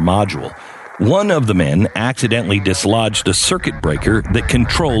lunar module, one of the men accidentally dislodged a circuit breaker that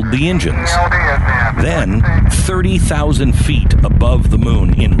controlled the engines. Then, 30,000 feet above the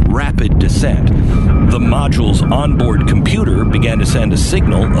moon in rapid descent, the module's onboard computer began to send a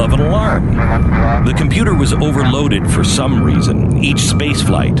signal of an alarm. The computer was overloaded for some reason. Each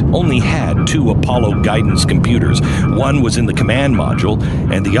spaceflight only had 2 Apollo guidance computers. One was in the command module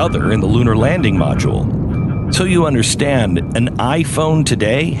and the other in the lunar landing module. So you understand, an iPhone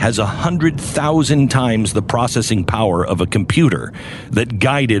today has 100,000 times the processing power of a computer that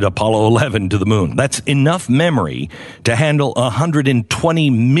guided Apollo 11 to the moon. That's enough memory to handle 120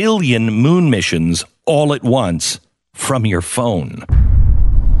 million moon missions all at once from your phone.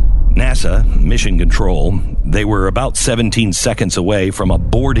 NASA, Mission Control, they were about 17 seconds away from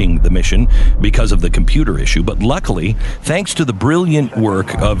aborting the mission because of the computer issue, but luckily, thanks to the brilliant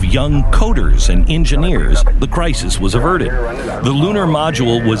work of young coders and engineers, the crisis was averted. The lunar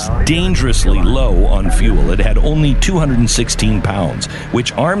module was dangerously low on fuel. It had only 216 pounds,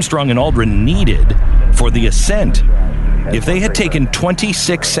 which Armstrong and Aldrin needed for the ascent. If they had taken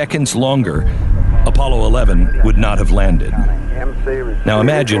 26 seconds longer, Apollo 11 would not have landed. Now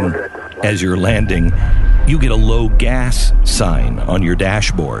imagine, as you're landing, you get a low gas sign on your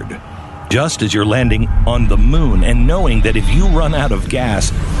dashboard, just as you're landing on the moon, and knowing that if you run out of gas,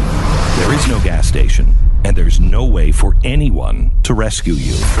 there is no gas station, and there's no way for anyone to rescue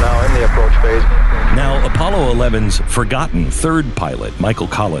you. Now in the approach phase. Now, Apollo 11's forgotten third pilot, Michael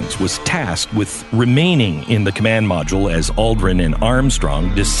Collins, was tasked with remaining in the command module as Aldrin and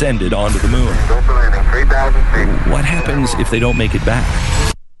Armstrong descended onto the moon. Go for landing, 3,000 feet. What happens if they don't make it back?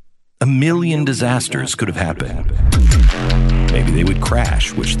 A million disasters could have happened. Maybe they would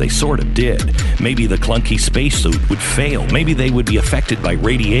crash, which they sort of did. Maybe the clunky spacesuit would fail. Maybe they would be affected by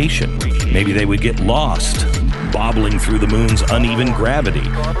radiation. Maybe they would get lost, bobbling through the moon's uneven gravity.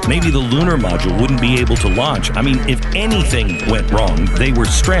 Maybe the lunar module wouldn't be able to launch. I mean, if anything went wrong, they were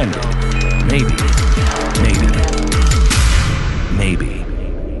stranded. Maybe.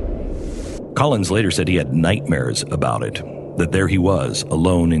 Collins later said he had nightmares about it. That there he was,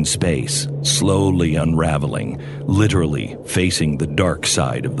 alone in space, slowly unraveling, literally facing the dark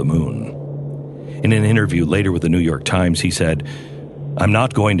side of the moon. In an interview later with the New York Times, he said, "I'm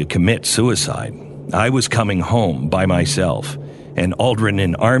not going to commit suicide. I was coming home by myself, and Aldrin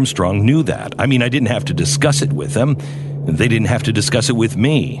and Armstrong knew that. I mean, I didn't have to discuss it with them. They didn't have to discuss it with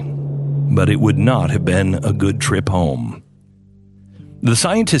me. But it would not have been a good trip home." The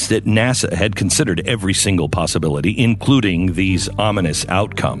scientists at NASA had considered every single possibility, including these ominous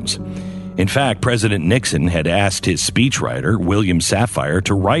outcomes. In fact, President Nixon had asked his speechwriter, William Safire,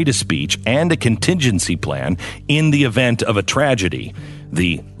 to write a speech and a contingency plan in the event of a tragedy,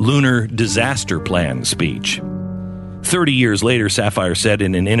 the Lunar Disaster Plan speech. 30 years later, Safire said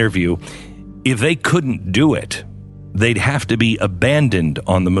in an interview, if they couldn't do it, they'd have to be abandoned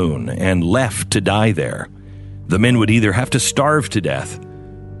on the moon and left to die there. The men would either have to starve to death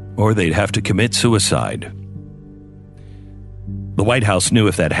or they'd have to commit suicide. The White House knew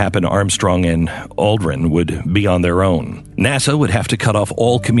if that happened, Armstrong and Aldrin would be on their own. NASA would have to cut off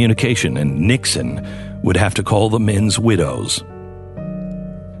all communication, and Nixon would have to call the men's widows.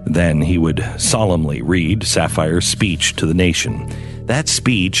 Then he would solemnly read Safire's speech to the nation. That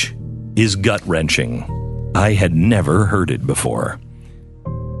speech is gut-wrenching. I had never heard it before.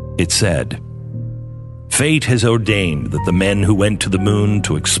 It said, "Fate has ordained that the men who went to the moon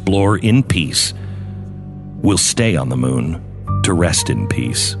to explore in peace will stay on the moon to rest in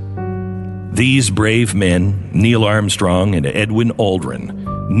peace. These brave men, Neil Armstrong and Edwin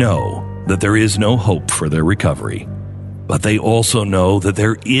Aldrin, know that there is no hope for their recovery, but they also know that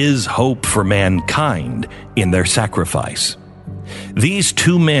there is hope for mankind in their sacrifice. These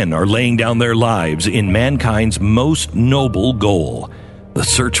two men are laying down their lives in mankind's most noble goal, the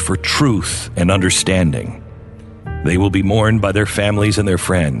search for truth and understanding. They will be mourned by their families and their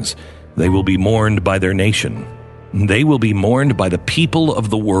friends. They will be mourned by their nation. They will be mourned by the people of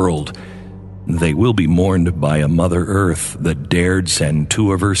the world. They will be mourned by a Mother Earth that dared send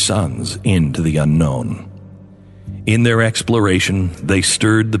two of her sons into the unknown. In their exploration, they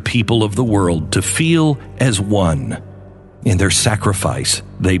stirred the people of the world to feel as one. In their sacrifice,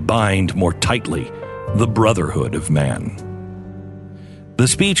 they bind more tightly the brotherhood of man." The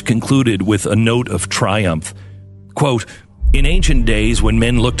speech concluded with a note of triumph. Quote, "In ancient days, when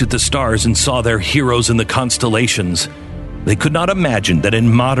men looked at the stars and saw their heroes in the constellations, they could not imagine that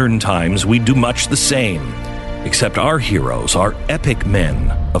in modern times we'd do much the same, except our heroes are epic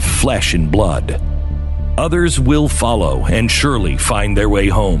men of flesh and blood. Others will follow and surely find their way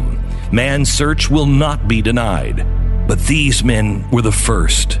home. Man's search will not be denied, but these men were the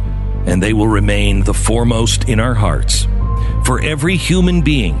first, and they will remain the foremost in our hearts. For every human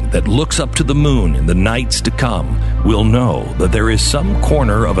being that looks up to the moon in the nights to come will know that there is some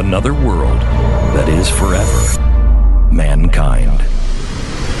corner of another world that is forever mankind."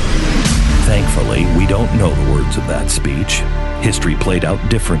 Thankfully, we don't know the words of that speech. History played out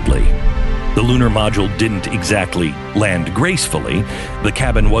differently. The lunar module didn't exactly land gracefully. The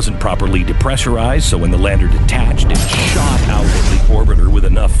cabin wasn't properly depressurized, so when the lander detached, it shot out of the orbiter with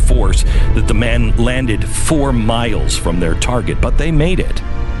enough force that the man landed 4 miles from their target, but they made it.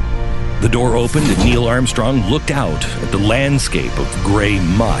 The door opened and Neil Armstrong looked out at the landscape of gray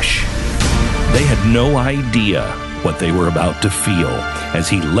mush. They had no idea what they were about to feel as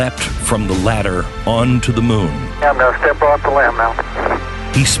he leapt from the ladder onto the moon. I'm going to step off the limb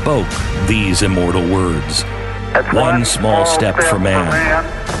now. He spoke these immortal words. One small step for man,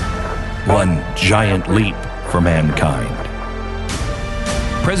 one giant leap for mankind.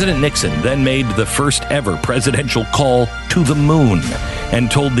 President Nixon then made the first ever presidential call to the moon and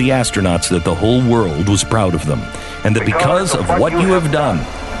told the astronauts that the whole world was proud of them and that because of what you have done,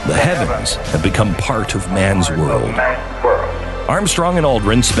 the heavens have become part of man's world. Armstrong and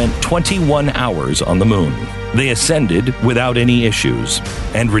Aldrin spent 21 hours on the moon. They ascended without any issues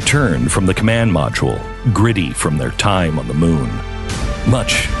and returned from the command module, gritty from their time on the moon,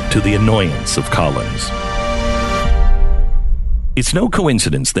 much to the annoyance of Collins. It's no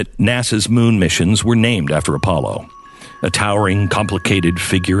coincidence that NASA's moon missions were named after Apollo. A towering, complicated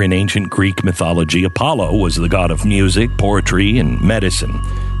figure in ancient Greek mythology, Apollo was the god of music, poetry, and medicine,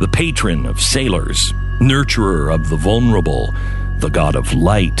 the patron of sailors, nurturer of the vulnerable, the god of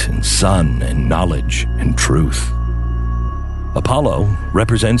light and sun and knowledge and truth. Apollo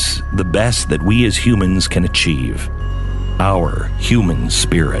represents the best that we as humans can achieve, our human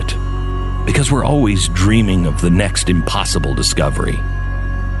spirit, because we're always dreaming of the next impossible discovery.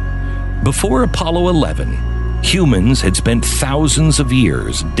 Before Apollo 11, humans had spent thousands of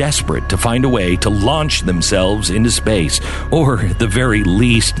years desperate to find a way to launch themselves into space, or at the very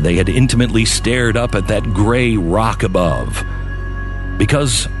least, they had intimately stared up at that gray rock above.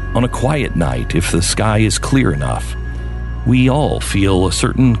 Because on a quiet night, if the sky is clear enough, we all feel a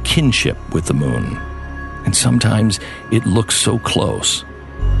certain kinship with the moon, and sometimes it looks so close.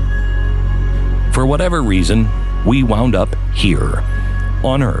 For whatever reason, we wound up here,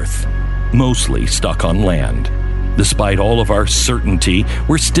 on Earth, mostly stuck on land. Despite all of our certainty,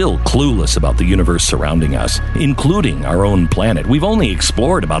 we're still clueless about the universe surrounding us, including our own planet. We've only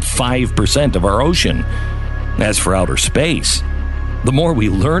explored about 5% of our ocean. As for outer space, the more we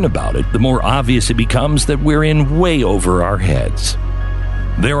learn about it, the more obvious it becomes that we're in way over our heads.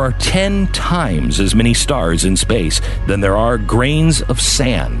 There are 10 times as many stars in space than there are grains of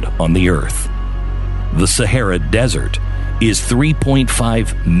sand on the Earth. The Sahara Desert is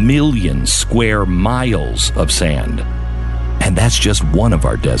 3.5 million square miles of sand, and that's just one of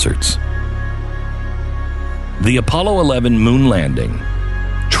our deserts. The Apollo 11 moon landing,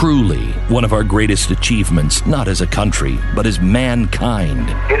 truly one of our greatest achievements, not as a country, but as mankind.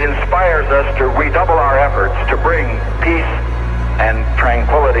 It inspires us to redouble our efforts to bring peace and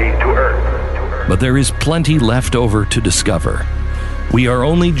tranquility to Earth. But there is plenty left over to discover. We are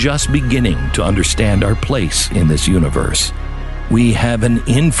only just beginning to understand our place in this universe. We have an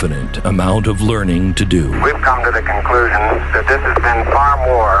infinite amount of learning to do. We've come to the conclusion that this has been far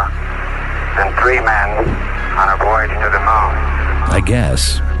more than 3 men on a voyage to the moon. I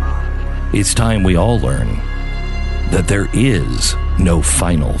guess it's time we all learn that there is no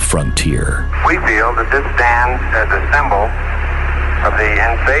final frontier. We feel that this stands as a symbol of the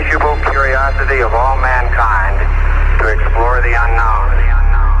insatiable curiosity of all mankind to explore the unknown.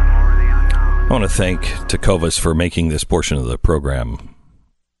 I want to thank Tecovas for making this portion of the program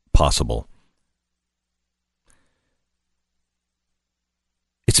possible.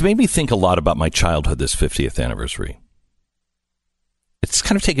 It's made me think a lot about my childhood this 50th anniversary. It's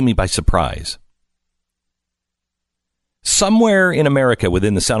kind of taken me by surprise. Somewhere in America,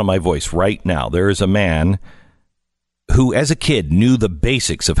 within the sound of my voice right now, there is a man who, as a kid, knew the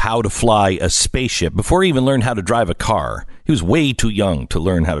basics of how to fly a spaceship before he even learned how to drive a car. He was way too young to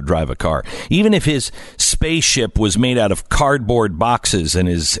learn how to drive a car. Even if his spaceship was made out of cardboard boxes and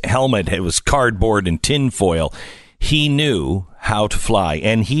his helmet was cardboard and tinfoil, he knew how to fly.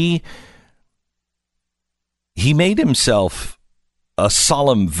 And he made himself a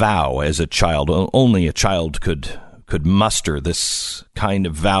solemn vow as a child. Only a child could muster this kind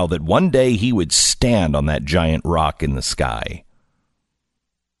of vow that one day he would stand on that giant rock in the sky.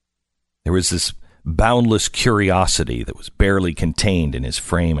 There was this boundless curiosity that was barely contained in his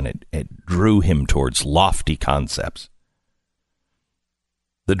frame, and it drew him towards lofty concepts.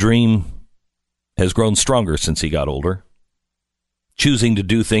 The dream has grown stronger since he got older, choosing to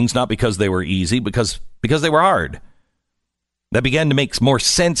do things not because they were easy, because they were hard. That began to make more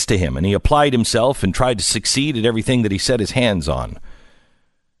sense to him, and he applied himself and tried to succeed at everything that he set his hands on.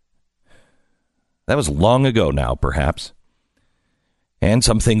 That was long ago now, perhaps. And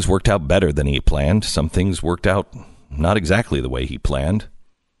some things worked out better than he planned. Some things worked out not exactly the way he planned.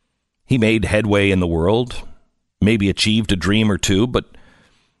 He made headway in the world, maybe achieved a dream or two, but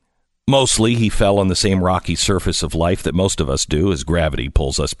mostly he fell on the same rocky surface of life that most of us do as gravity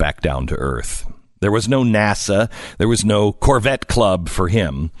pulls us back down to Earth. There was no NASA, there was no Corvette Club for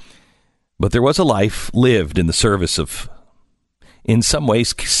him, But there was a life lived in the service of, in some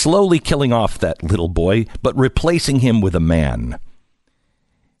ways, slowly killing off that little boy, but replacing him with a man.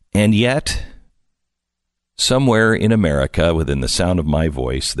 And yet, somewhere in America, within the sound of my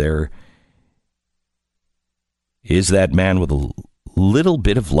voice, there is that man with a little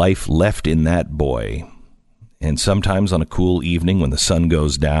bit of life left in that boy. And sometimes on a cool evening when the sun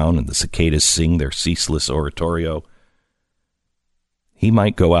goes down and the cicadas sing their ceaseless oratorio, he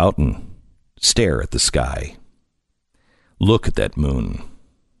might go out and stare at the sky, look at that moon,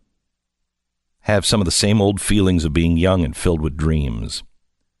 have some of the same old feelings of being young and filled with dreams.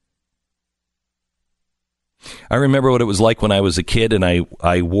 I remember what it was like when I was a kid and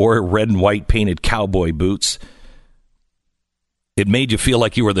I wore red and white painted cowboy boots. It made you feel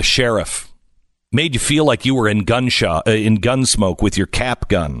like you were the sheriff, made you feel like you were in Gunsmoke with your cap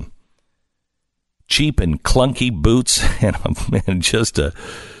gun. Cheap and clunky boots and just a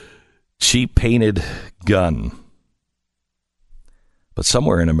cheap painted gun. But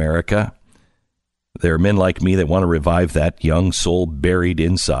somewhere in America, there are men like me that want to revive that young soul buried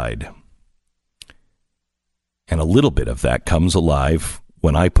inside. And a little bit of that comes alive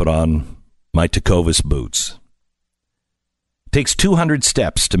when I put on my Tecovas boots. It takes 200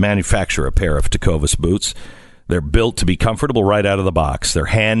 steps to manufacture a pair of Tecovas boots. They're built to be comfortable right out of the box. They're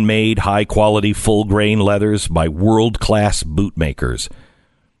handmade, high-quality, full-grain leathers by world-class boot makers.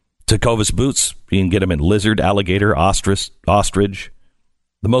 Tecovas boots, you can get them in lizard, alligator, ostrich,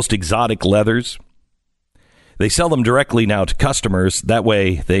 the most exotic leathers. They sell them directly now to customers. That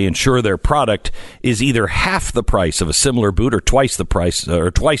way, they ensure their product is either half the price of a similar boot or twice the price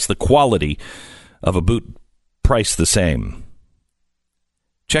or twice the quality of a boot priced the same.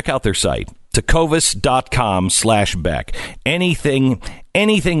 Check out their site, tecovas.com/Beck.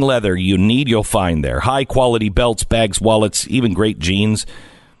 Anything leather you need, you'll find there. High quality belts, bags, wallets, even great jeans,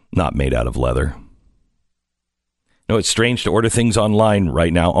 not made out of leather. No, it's strange to order things online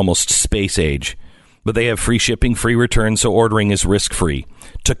right now, almost space age. But they have free shipping, free returns, so ordering is risk-free.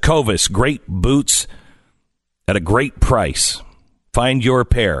 Tecovas, great boots at a great price. Find your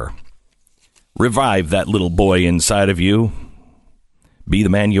pair. Revive that little boy inside of you. Be the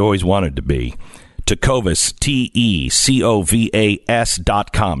man you always wanted to be. Tecovas,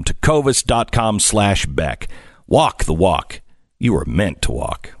 TECOVAS.com. Tecovas.com/Beck. Walk the walk you were meant to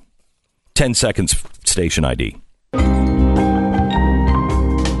walk. 10 seconds, station ID.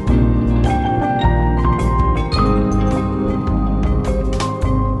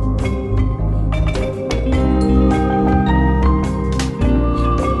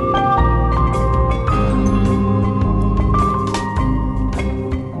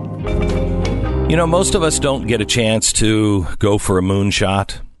 You know, most of us don't get a chance to go for a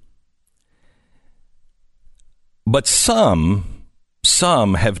moonshot. But some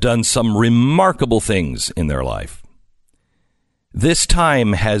have done some remarkable things in their life. This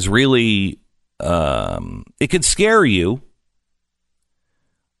time has really, it could scare you,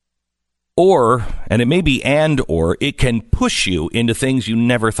 and it may be or it can push you into things you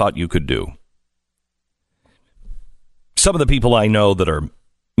never thought you could do. Some of the people I know that are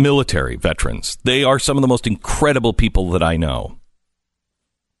military veterans, they are some of the most incredible people that I know.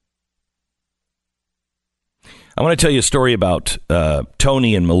 I want to tell you a story about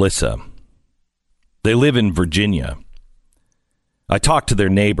Tony and Melissa. They live in Virginia. I talked to their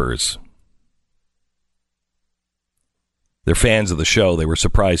neighbors. They're fans of the show. They were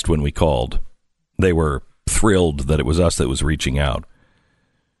surprised when we called. They were thrilled that it was us that was reaching out.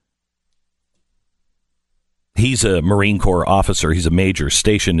 He's a Marine Corps officer. He's a major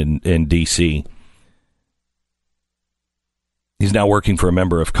stationed in D.C. He's now working for a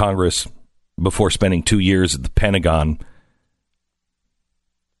member of Congress before spending 2 years at the Pentagon.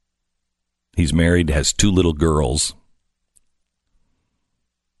 He's married, has 2 little girls.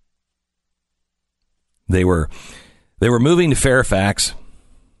 They were moving to Fairfax,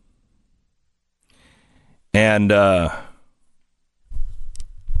 and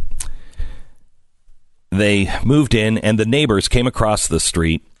they moved in, and the neighbors came across the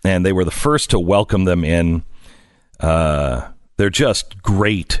street, and they were the first to welcome them in. They're just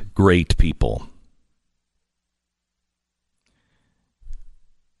great, great people.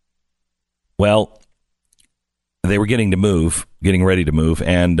 Well, they were getting ready to move,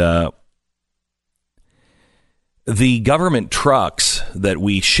 and the government trucks that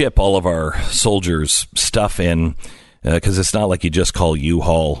we ship all of our soldiers' stuff in, because it's not like you just call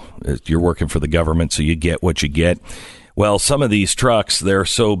U-Haul. You're working for the government, so you get what you get. Well, some of these trucks, they're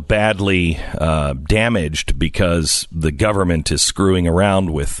so badly damaged because the government is screwing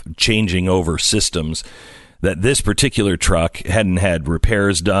around with changing over systems that this particular truck hadn't had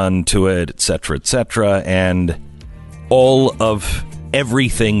repairs done to it, etc., and all of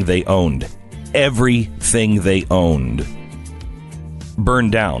everything they owned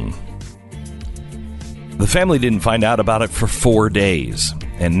burned down. The family didn't find out about it for 4 days,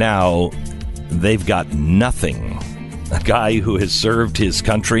 and now they've got nothing. A guy who has served his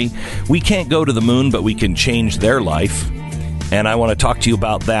country. We can't go to the moon, but we can change their life. And I want to talk to you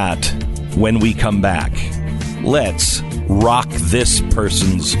about that when we come back. Let's rock this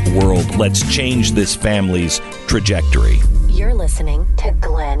person's world. Let's change this family's trajectory. You're listening to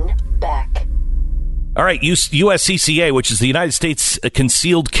Glenn Beck. All right, USCCA, which is the United States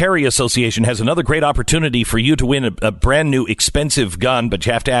Concealed Carry Association, has another great opportunity for you to win a brand new expensive gun, but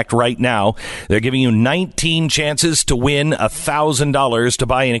you have to act right now. They're giving you 19 chances to win $1,000 to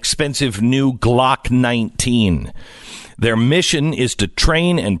buy an expensive new Glock 19. Their mission is to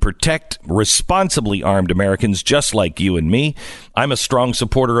train and protect responsibly armed Americans just like you and me. I'm a strong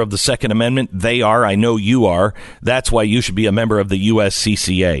supporter of the Second Amendment. They are. I know you are. That's why you should be a member of the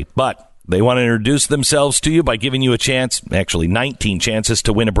USCCA. But they want to introduce themselves to you by giving you a chance, actually 19 chances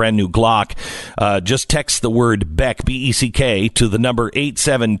to win a brand new Glock. Just text the word Beck, B-E-C-K, to the number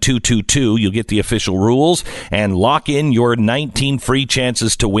 87222. You'll get the official rules and lock in your 19 free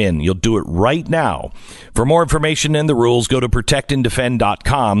chances to win. You'll do it right now. For more information and the rules, go to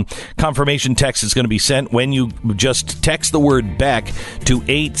protectanddefend.com. Confirmation text is going to be sent when you just text the word Beck to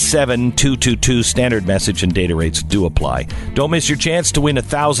 87222. Standard message and data rates do apply. Don't miss your chance to win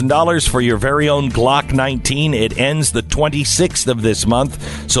 $1,000 for your very own Glock 19. It ends the 26th of this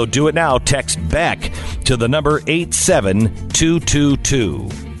month, so do it now. Text Beck to the number 87222.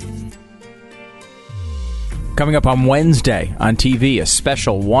 Coming up on Wednesday on TV, a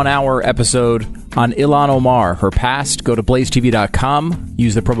special 1-hour episode on Ilhan Omar, her past. Go to blazetv.com,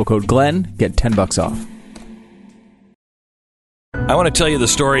 use the promo code Glenn, get $10 off. I want to tell you the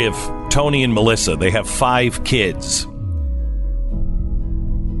story of Tony and Melissa. They have 5 kids.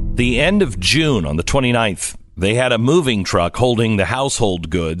 The end of June, on the 29th, they had a moving truck holding the household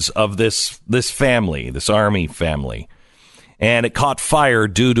goods of this family, this Army family. And it caught fire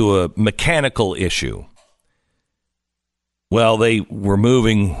due to a mechanical issue. Well, they were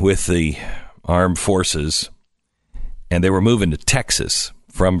moving with the armed forces, and they were moving to Texas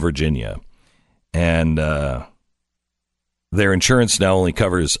from Virginia. And their insurance now only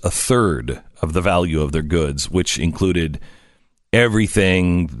covers a third of the value of their goods, which included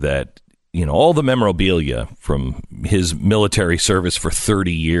everything that, all the memorabilia from his military service for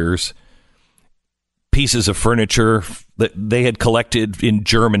 30 years, pieces of furniture that they had collected in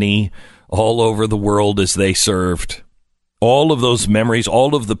Germany, all over the world as they served. All of those memories,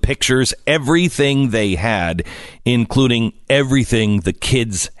 all of the pictures, everything they had, including everything the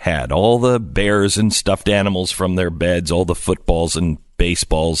kids had, all the bears and stuffed animals from their beds, all the footballs and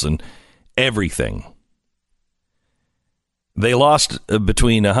baseballs and everything. They lost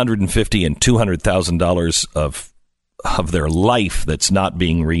between $150,000 and $200,000 of their life that's not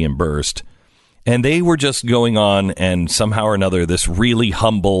being reimbursed. And they were just going on, and somehow or another, this really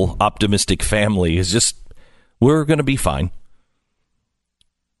humble, optimistic family is just, we're going to be fine.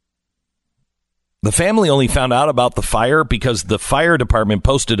 The family only found out about the fire because the fire department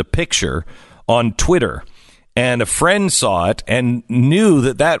posted a picture on Twitter, and a friend saw it and knew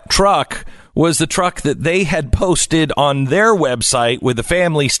that truck was the truck that they had posted on their website with the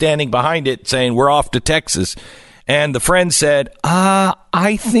family standing behind it saying, "We're off to Texas." And the friend said,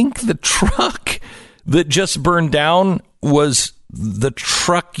 I think the truck that just burned down was the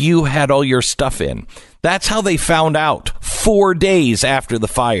truck you had all your stuff in. That's how they found out 4 days after the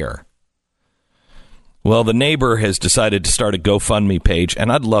fire. Well, the neighbor has decided to start a GoFundMe page, and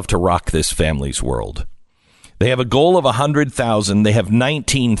I'd love to rock this family's world. They have a goal of $100,000. They have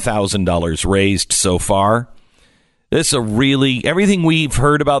 $19,000 raised so far. This is everything we've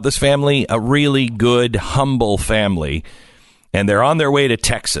heard about this family, a really good, humble family. And they're on their way to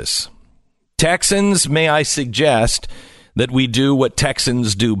Texas. Texans, may I suggest that we do what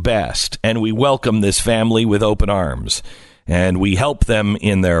Texans do best, and we welcome this family with open arms. And we help them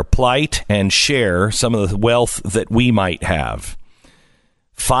in their plight and share some of the wealth that we might have.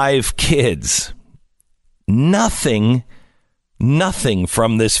 5 kids. Nothing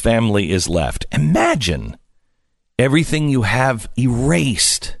from this family is left. Imagine everything you have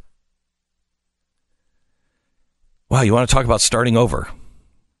erased. Wow, you want to talk about starting over?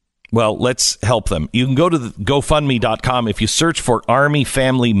 Well, let's help them. You can go to GoFundMe.com. If you search for Army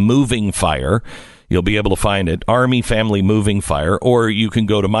Family Moving Fire, you'll be able to find it, Army Family Moving Fire, or you can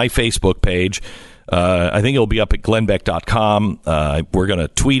go to my Facebook page, I think it'll be up at glennbeck.com. We're going to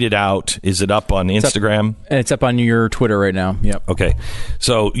tweet it out. Is it up on Instagram? It's up on your Twitter right now. Yep. Okay.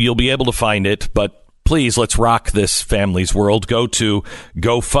 So you'll be able to find it, but please, let's rock this family's world. Go to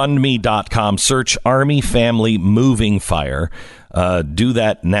GoFundMe.com. Search Army Family Moving Fire. Do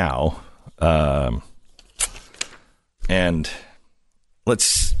that now. And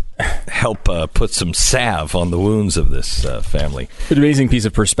let's help put some salve on the wounds of this family. An amazing piece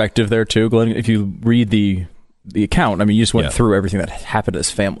of perspective there, too, Glenn. If you read the account, I mean, you just went through everything that happened to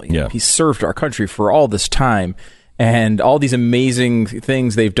his family. Yeah. He served our country for all this time and all these amazing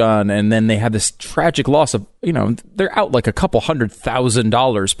things they've done. And then they have this tragic loss of, they're out like a couple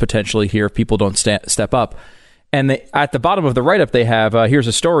 $100,000 potentially here if people don't step up. And at the bottom of the write-up, they have, here's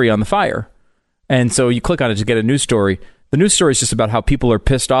a story on the fire. And so you click on it to get a news story. The news story is just about how people are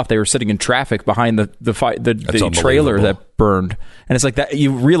pissed off. They were sitting in traffic behind the trailer that burned. And it's like that.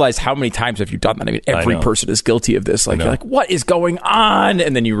 You realize how many times have you done that? I mean, every person is guilty of this. Like, you're like, what is going on?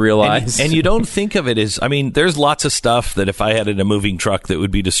 And then you realize. And you don't think of it as, I mean, there's lots of stuff that if I had in a moving truck that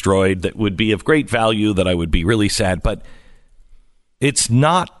would be destroyed, that would be of great value, that I would be really sad. But it's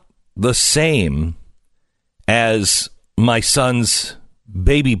not the same as my son's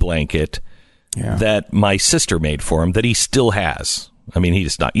baby blanket that my sister made for him, that he still has. I mean,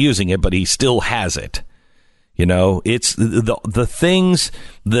 he's not using it, but he still has it. It's the things,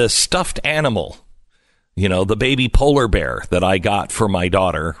 the stuffed animal, the baby polar bear that I got for my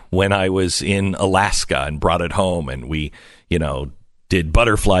daughter when I was in Alaska and brought it home. And we, did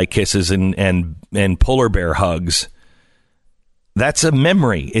butterfly kisses and polar bear hugs. That's a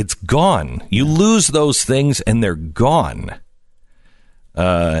memory. It's gone. You lose those things and they're gone.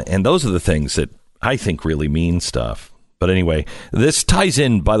 And those are the things that I think really mean stuff. But anyway, this ties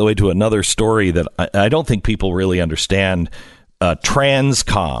in, by the way, to another story that I don't think people really understand.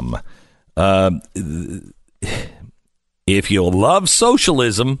 Transcom. If you love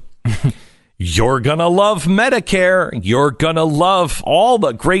socialism, you're going to love Medicare. You're going to love all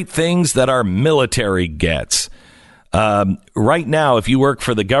the great things that our military gets. Right now, if you work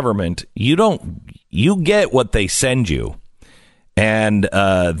for the government, you get what they send you. And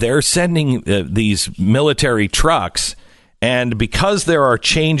they're sending these military trucks, and because there are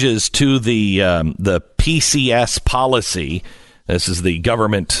changes to the PCS policy, this is the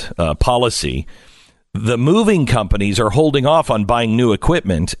government policy, the moving companies are holding off on buying new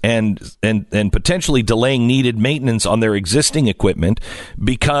equipment and potentially delaying needed maintenance on their existing equipment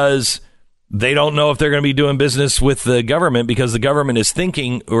because they don't know if they're going to be doing business with the government, because the government is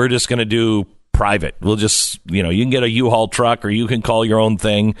thinking we're just going to do private. We'll just, you can get a U-Haul truck, or you can call your own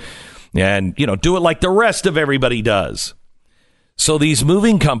thing and, do it like the rest of everybody does. So these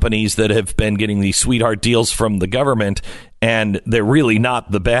moving companies that have been getting these sweetheart deals from the government, and they're really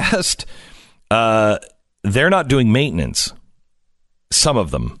not the best, they're not doing maintenance. Some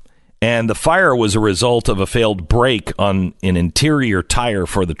of them. And the fire was a result of a failed brake on an interior tire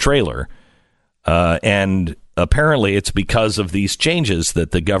for the trailer. And apparently it's because of these changes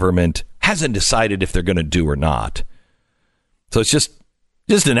that the government hasn't decided if they're going to do or not. So it's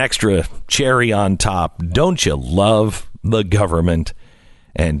just an extra cherry on top. Don't you love the government?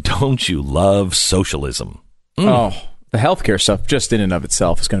 And don't you love socialism? Oh, the healthcare stuff just in and of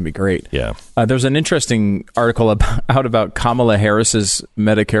itself is going to be great. Yeah. There's an interesting article about Kamala Harris's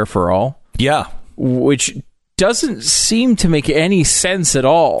Medicare for All. Yeah. Which doesn't seem to make any sense at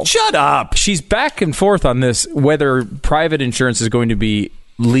all. Shut up. She's back and forth on this, whether private insurance is going to be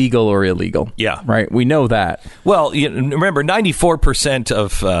legal or illegal. Yeah. Right? We know that. Well, remember, 94%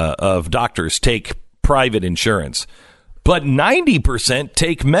 of doctors take private insurance, but 90%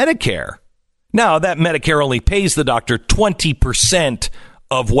 take Medicare. Now, that Medicare only pays the doctor 20%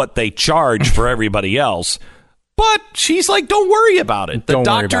 of what they charge for everybody else. But she's like, don't worry about it. The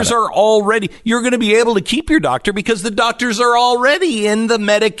doctors are already, you're going to be able to keep your doctor because the doctors are already in the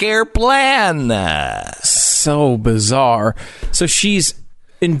Medicare plan. So bizarre. So she's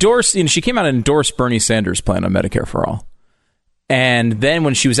endorsed, she came out and endorsed Bernie Sanders' plan on Medicare for All. And then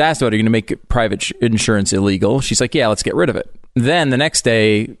when she was asked about, are you going to make private insurance illegal? She's like, yeah, let's get rid of it. Then the next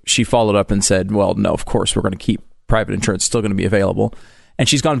day she followed up and said, well, no, of course, we're going to keep private insurance, still going to be available. And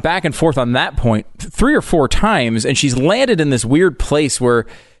she's gone back and forth on that point 3 or 4 times, and she's landed in this weird place where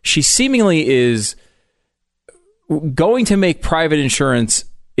she seemingly is going to make private insurance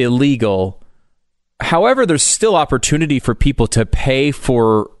illegal. However, there's still opportunity for people to pay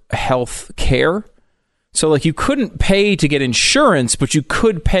for health care. So, like, you couldn't pay to get insurance, but you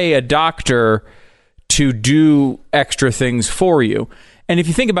could pay a doctor to do extra things for you. And if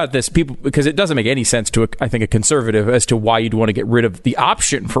you think about this, people, because it doesn't make any sense to, I think, a conservative as to why you'd want to get rid of the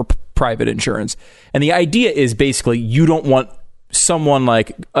option for private insurance. And the idea is basically you don't want someone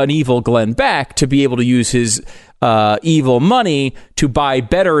like an evil Glenn Beck to be able to use his evil money to buy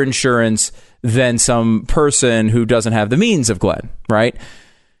better insurance than some person who doesn't have the means of Glenn, right?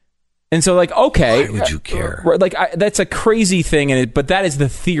 And so, like, okay, why would you care? Like, that's a crazy thing, but that is the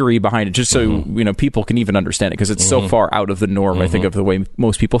theory behind it. Just so people can even understand it, because it's so far out of the norm. I think of the way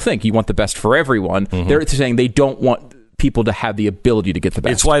most people think. You want the best for everyone. They're saying they don't want people to have the ability to get the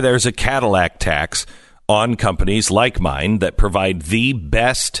best. It's why there's a Cadillac tax on companies like mine that provide the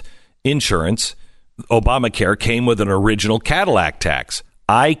best insurance. Obamacare came with an original Cadillac tax.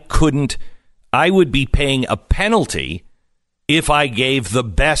 I would be paying a penalty if I gave the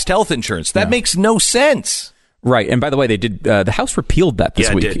best health insurance. That makes no sense. Right. And by the way, they did. The House repealed that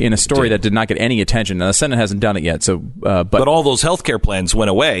this week in a story that did not get any attention. Now, the Senate hasn't done it yet. So, but all those healthcare plans went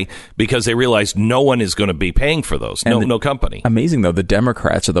away because they realized no one is going to be paying for those. No company. Amazing, though. The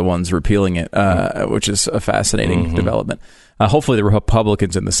Democrats are the ones repealing it, which is a fascinating development. Hopefully, the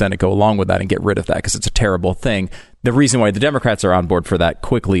Republicans in the Senate go along with that and get rid of that, because it's a terrible thing. The reason why the Democrats are on board for that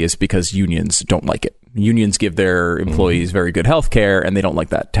quickly is because unions don't like it. Unions give their employees very good health care, and they don't like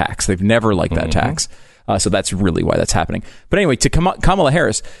that tax. They've never liked that tax. So that's really why that's happening. But anyway, to Kamala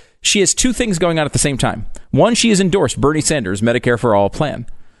Harris, she has two things going on at the same time. One, she has endorsed Bernie Sanders' Medicare for All plan.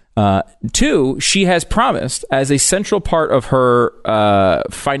 Two, she has promised, as a central part of her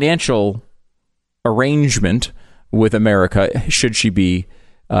financial arrangement with America, should she be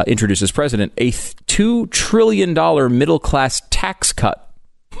introduced as president, a $2 trillion middle-class tax cut.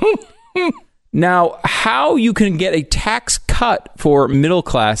 Now, how you can get a tax cut for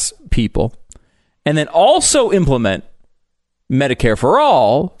middle-class people and then also implement Medicare for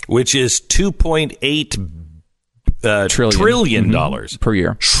All, which is $2.8 trillion per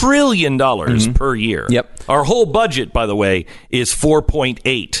year. $1 trillion per year. Yep. Our whole budget, by the way, is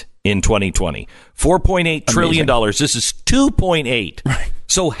 4.8 in 2020. $4.8 trillion. This is 2.8. Right.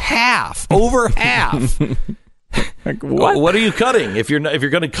 So over half. Like, what are you cutting? If you're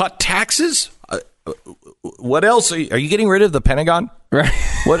going to cut taxes, what else are you getting rid of? The Pentagon? Right.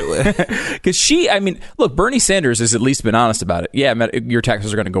 Because look, Bernie Sanders has at least been honest about it. Yeah, your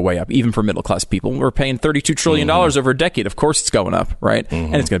taxes are going to go way up, even for middle class people. We're paying $32 trillion over a decade. Of course, it's going up, right?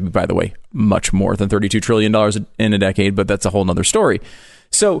 And it's going to be, by the way, much more than $32 trillion in a decade. But that's a whole nother story.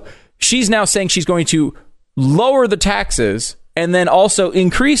 So she's now saying she's going to lower the taxes and then also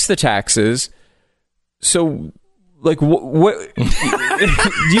increase the taxes. So, like, what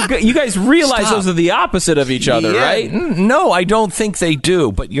you guys realize those are the opposite of each other, right? No, I don't think they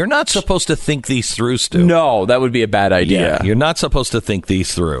do. But you're not supposed to think these through, Stu. No, that would be a bad idea. Yeah, you're not supposed to think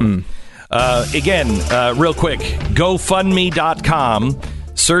these through. Again, real quick, GoFundMe.com.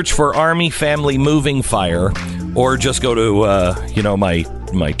 Search for Army Family Moving Fire, or just go to my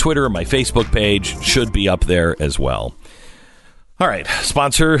Twitter, my Facebook page should be up there as well. All right,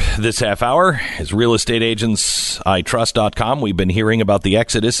 sponsor this half hour is realestateagentsitrust.com. We've been hearing about the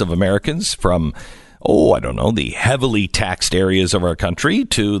exodus of Americans from, the heavily taxed areas of our country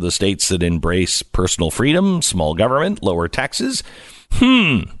to the states that embrace personal freedom, small government, lower taxes.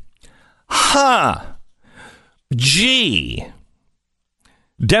 Gee.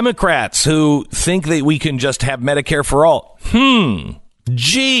 Democrats who think that we can just have Medicare for all.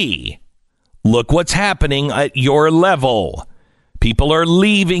 Gee. Look what's happening at your level. People are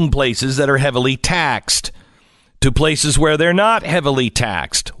leaving places that are heavily taxed to places where they're not heavily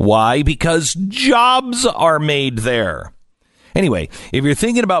taxed. Why? Because jobs are made there. Anyway, if you're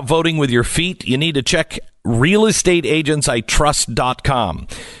thinking about voting with your feet, you need to check realestateagentsitrust.com.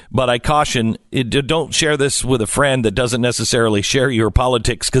 But I caution, don't share this with a friend that doesn't necessarily share your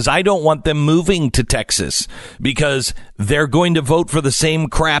politics, because I don't want them moving to Texas because they're going to vote for the same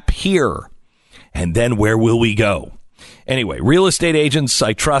crap here. And then where will we go? Anyway,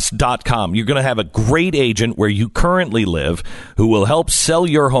 realestateagentsitrust.com. You're going to have a great agent where you currently live who will help sell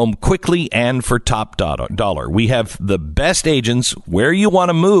your home quickly and for top dollar. We have the best agents where you want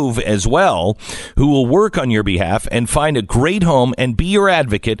to move as well, who will work on your behalf and find a great home and be your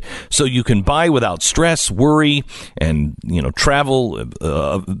advocate so you can buy without stress, worry, and travel of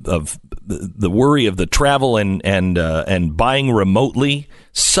the worry of the travel and buying remotely.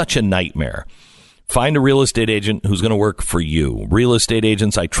 Such a nightmare. Find a real estate agent who's going to work for you.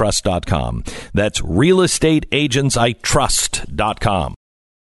 realestateagentsitrust.com. That's realestateagentsitrust.com.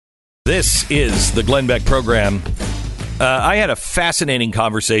 This is the Glenn Beck program. I had a fascinating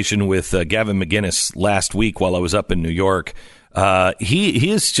conversation with Gavin McInnes last week while I was up in New York.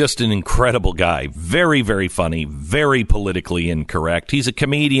 He is just an incredible guy. Very, very funny, very politically incorrect. He's a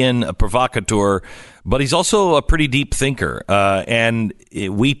comedian, a provocateur, but he's also a pretty deep thinker. And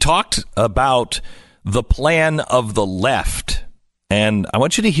we talked about the plan of the left. And I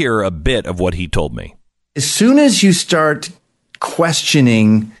want you to hear a bit of what he told me. As soon as you start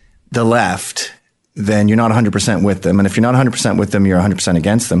questioning the left, then you're not 100% with them. And if you're not 100% with them, you're 100%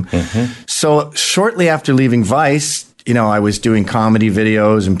 against them. Mm-hmm. So shortly after leaving Vice, I was doing comedy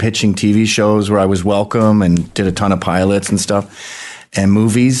videos and pitching TV shows where I was welcome and did a ton of pilots and stuff and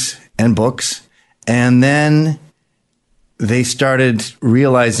movies and books. And then they started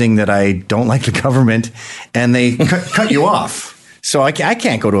realizing that I don't like the government and they cut you off. So I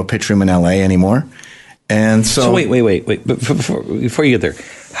can't go to a pitch room in LA anymore. And so wait. Before you get there,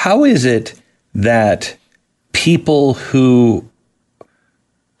 how is it that people who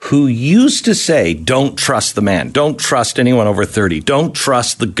used to say, don't trust the man, don't trust anyone over 30, don't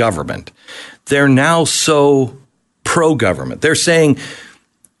trust the government, they're now so pro-government? They're saying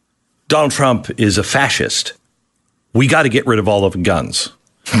Donald Trump is a fascist. We got to get rid of all of the guns.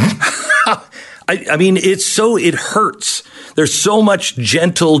 I mean, it hurts. There's so much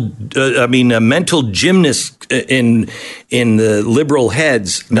mental gymnast in the liberal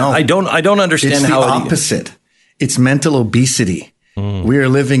heads. No, I don't understand it's how the opposite. It's mental obesity. We are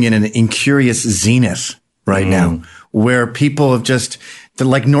living in an incurious zenith right now, where people have they're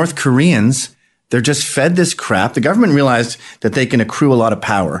like North Koreans. They're just fed this crap. The government realized that they can accrue a lot of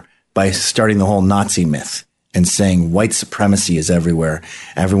power by starting the whole Nazi myth and saying white supremacy is everywhere.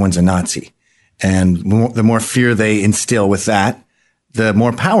 Everyone's a Nazi. And the more fear they instill with that, the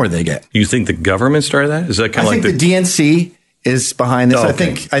more power they get. You think the government started that? Is that kind of like the DNC is behind this? Oh,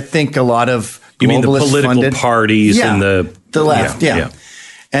 okay. I think a lot lot of you mean the political parties and the left? Yeah.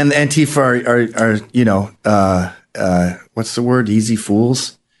 And the Antifa are what's the word? Easy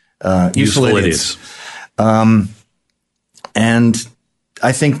fools, useful idiots. And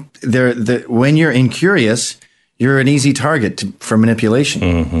I think when you're incurious, you're an easy target for manipulation.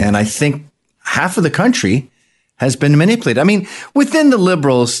 Mm-hmm. And I think half of the country has been manipulated. I mean, within the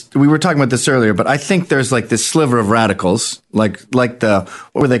liberals, we were talking about this earlier, but I think there's like this sliver of radicals, like what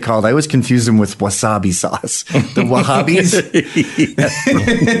were they called? I always confuse them with wasabi sauce. The Wahhabis.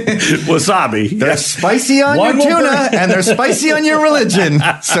 Wasabi. They're spicy on your tuna and they're spicy on your religion.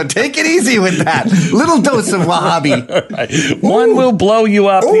 So take it easy with that. Little dose of Wahhabi. Right. One will blow you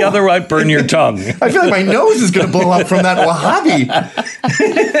up, the other might burn your tongue. I feel like my nose is going to blow up from that Wahhabi.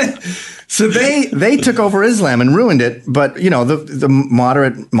 So they took over Islam and ruined it. But, the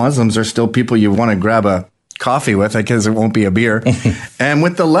moderate Muslims are still people you want to grab a coffee with, because it won't be a beer. And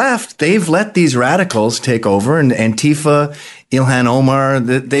with the left, they've let these radicals take over, and Antifa, Ilhan Omar,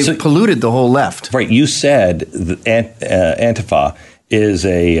 they've polluted the whole left. Right. You said that Antifa is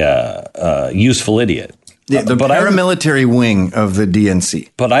a useful idiot. Yeah, the paramilitary wing of the DNC.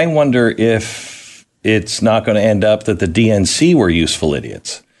 But I wonder if it's not going to end up that the DNC were useful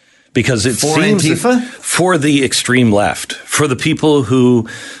idiots. Because it seems Antifa? For the extreme left, for the people who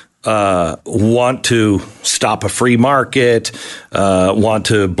want to stop a free market, want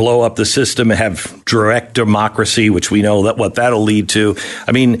to blow up the system, have direct democracy, which we know what that'll lead to.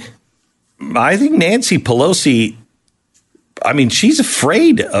 I mean, I think Nancy Pelosi, she's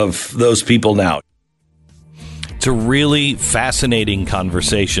afraid of those people now. It's a really fascinating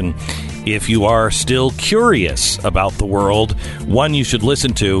conversation. If you are still curious about the world, one you should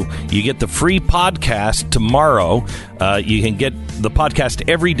listen to. You get the free podcast tomorrow. You can get the podcast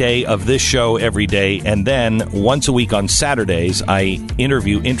every day of this show every day. And then once a week on Saturdays, I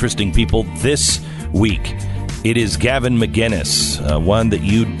interview interesting people. This week, it is Gavin McGinnis, one that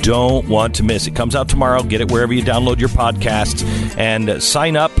you don't want to miss. It comes out tomorrow. Get it wherever you download your podcasts. And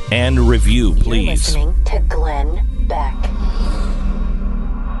sign up and review, please. You're listening to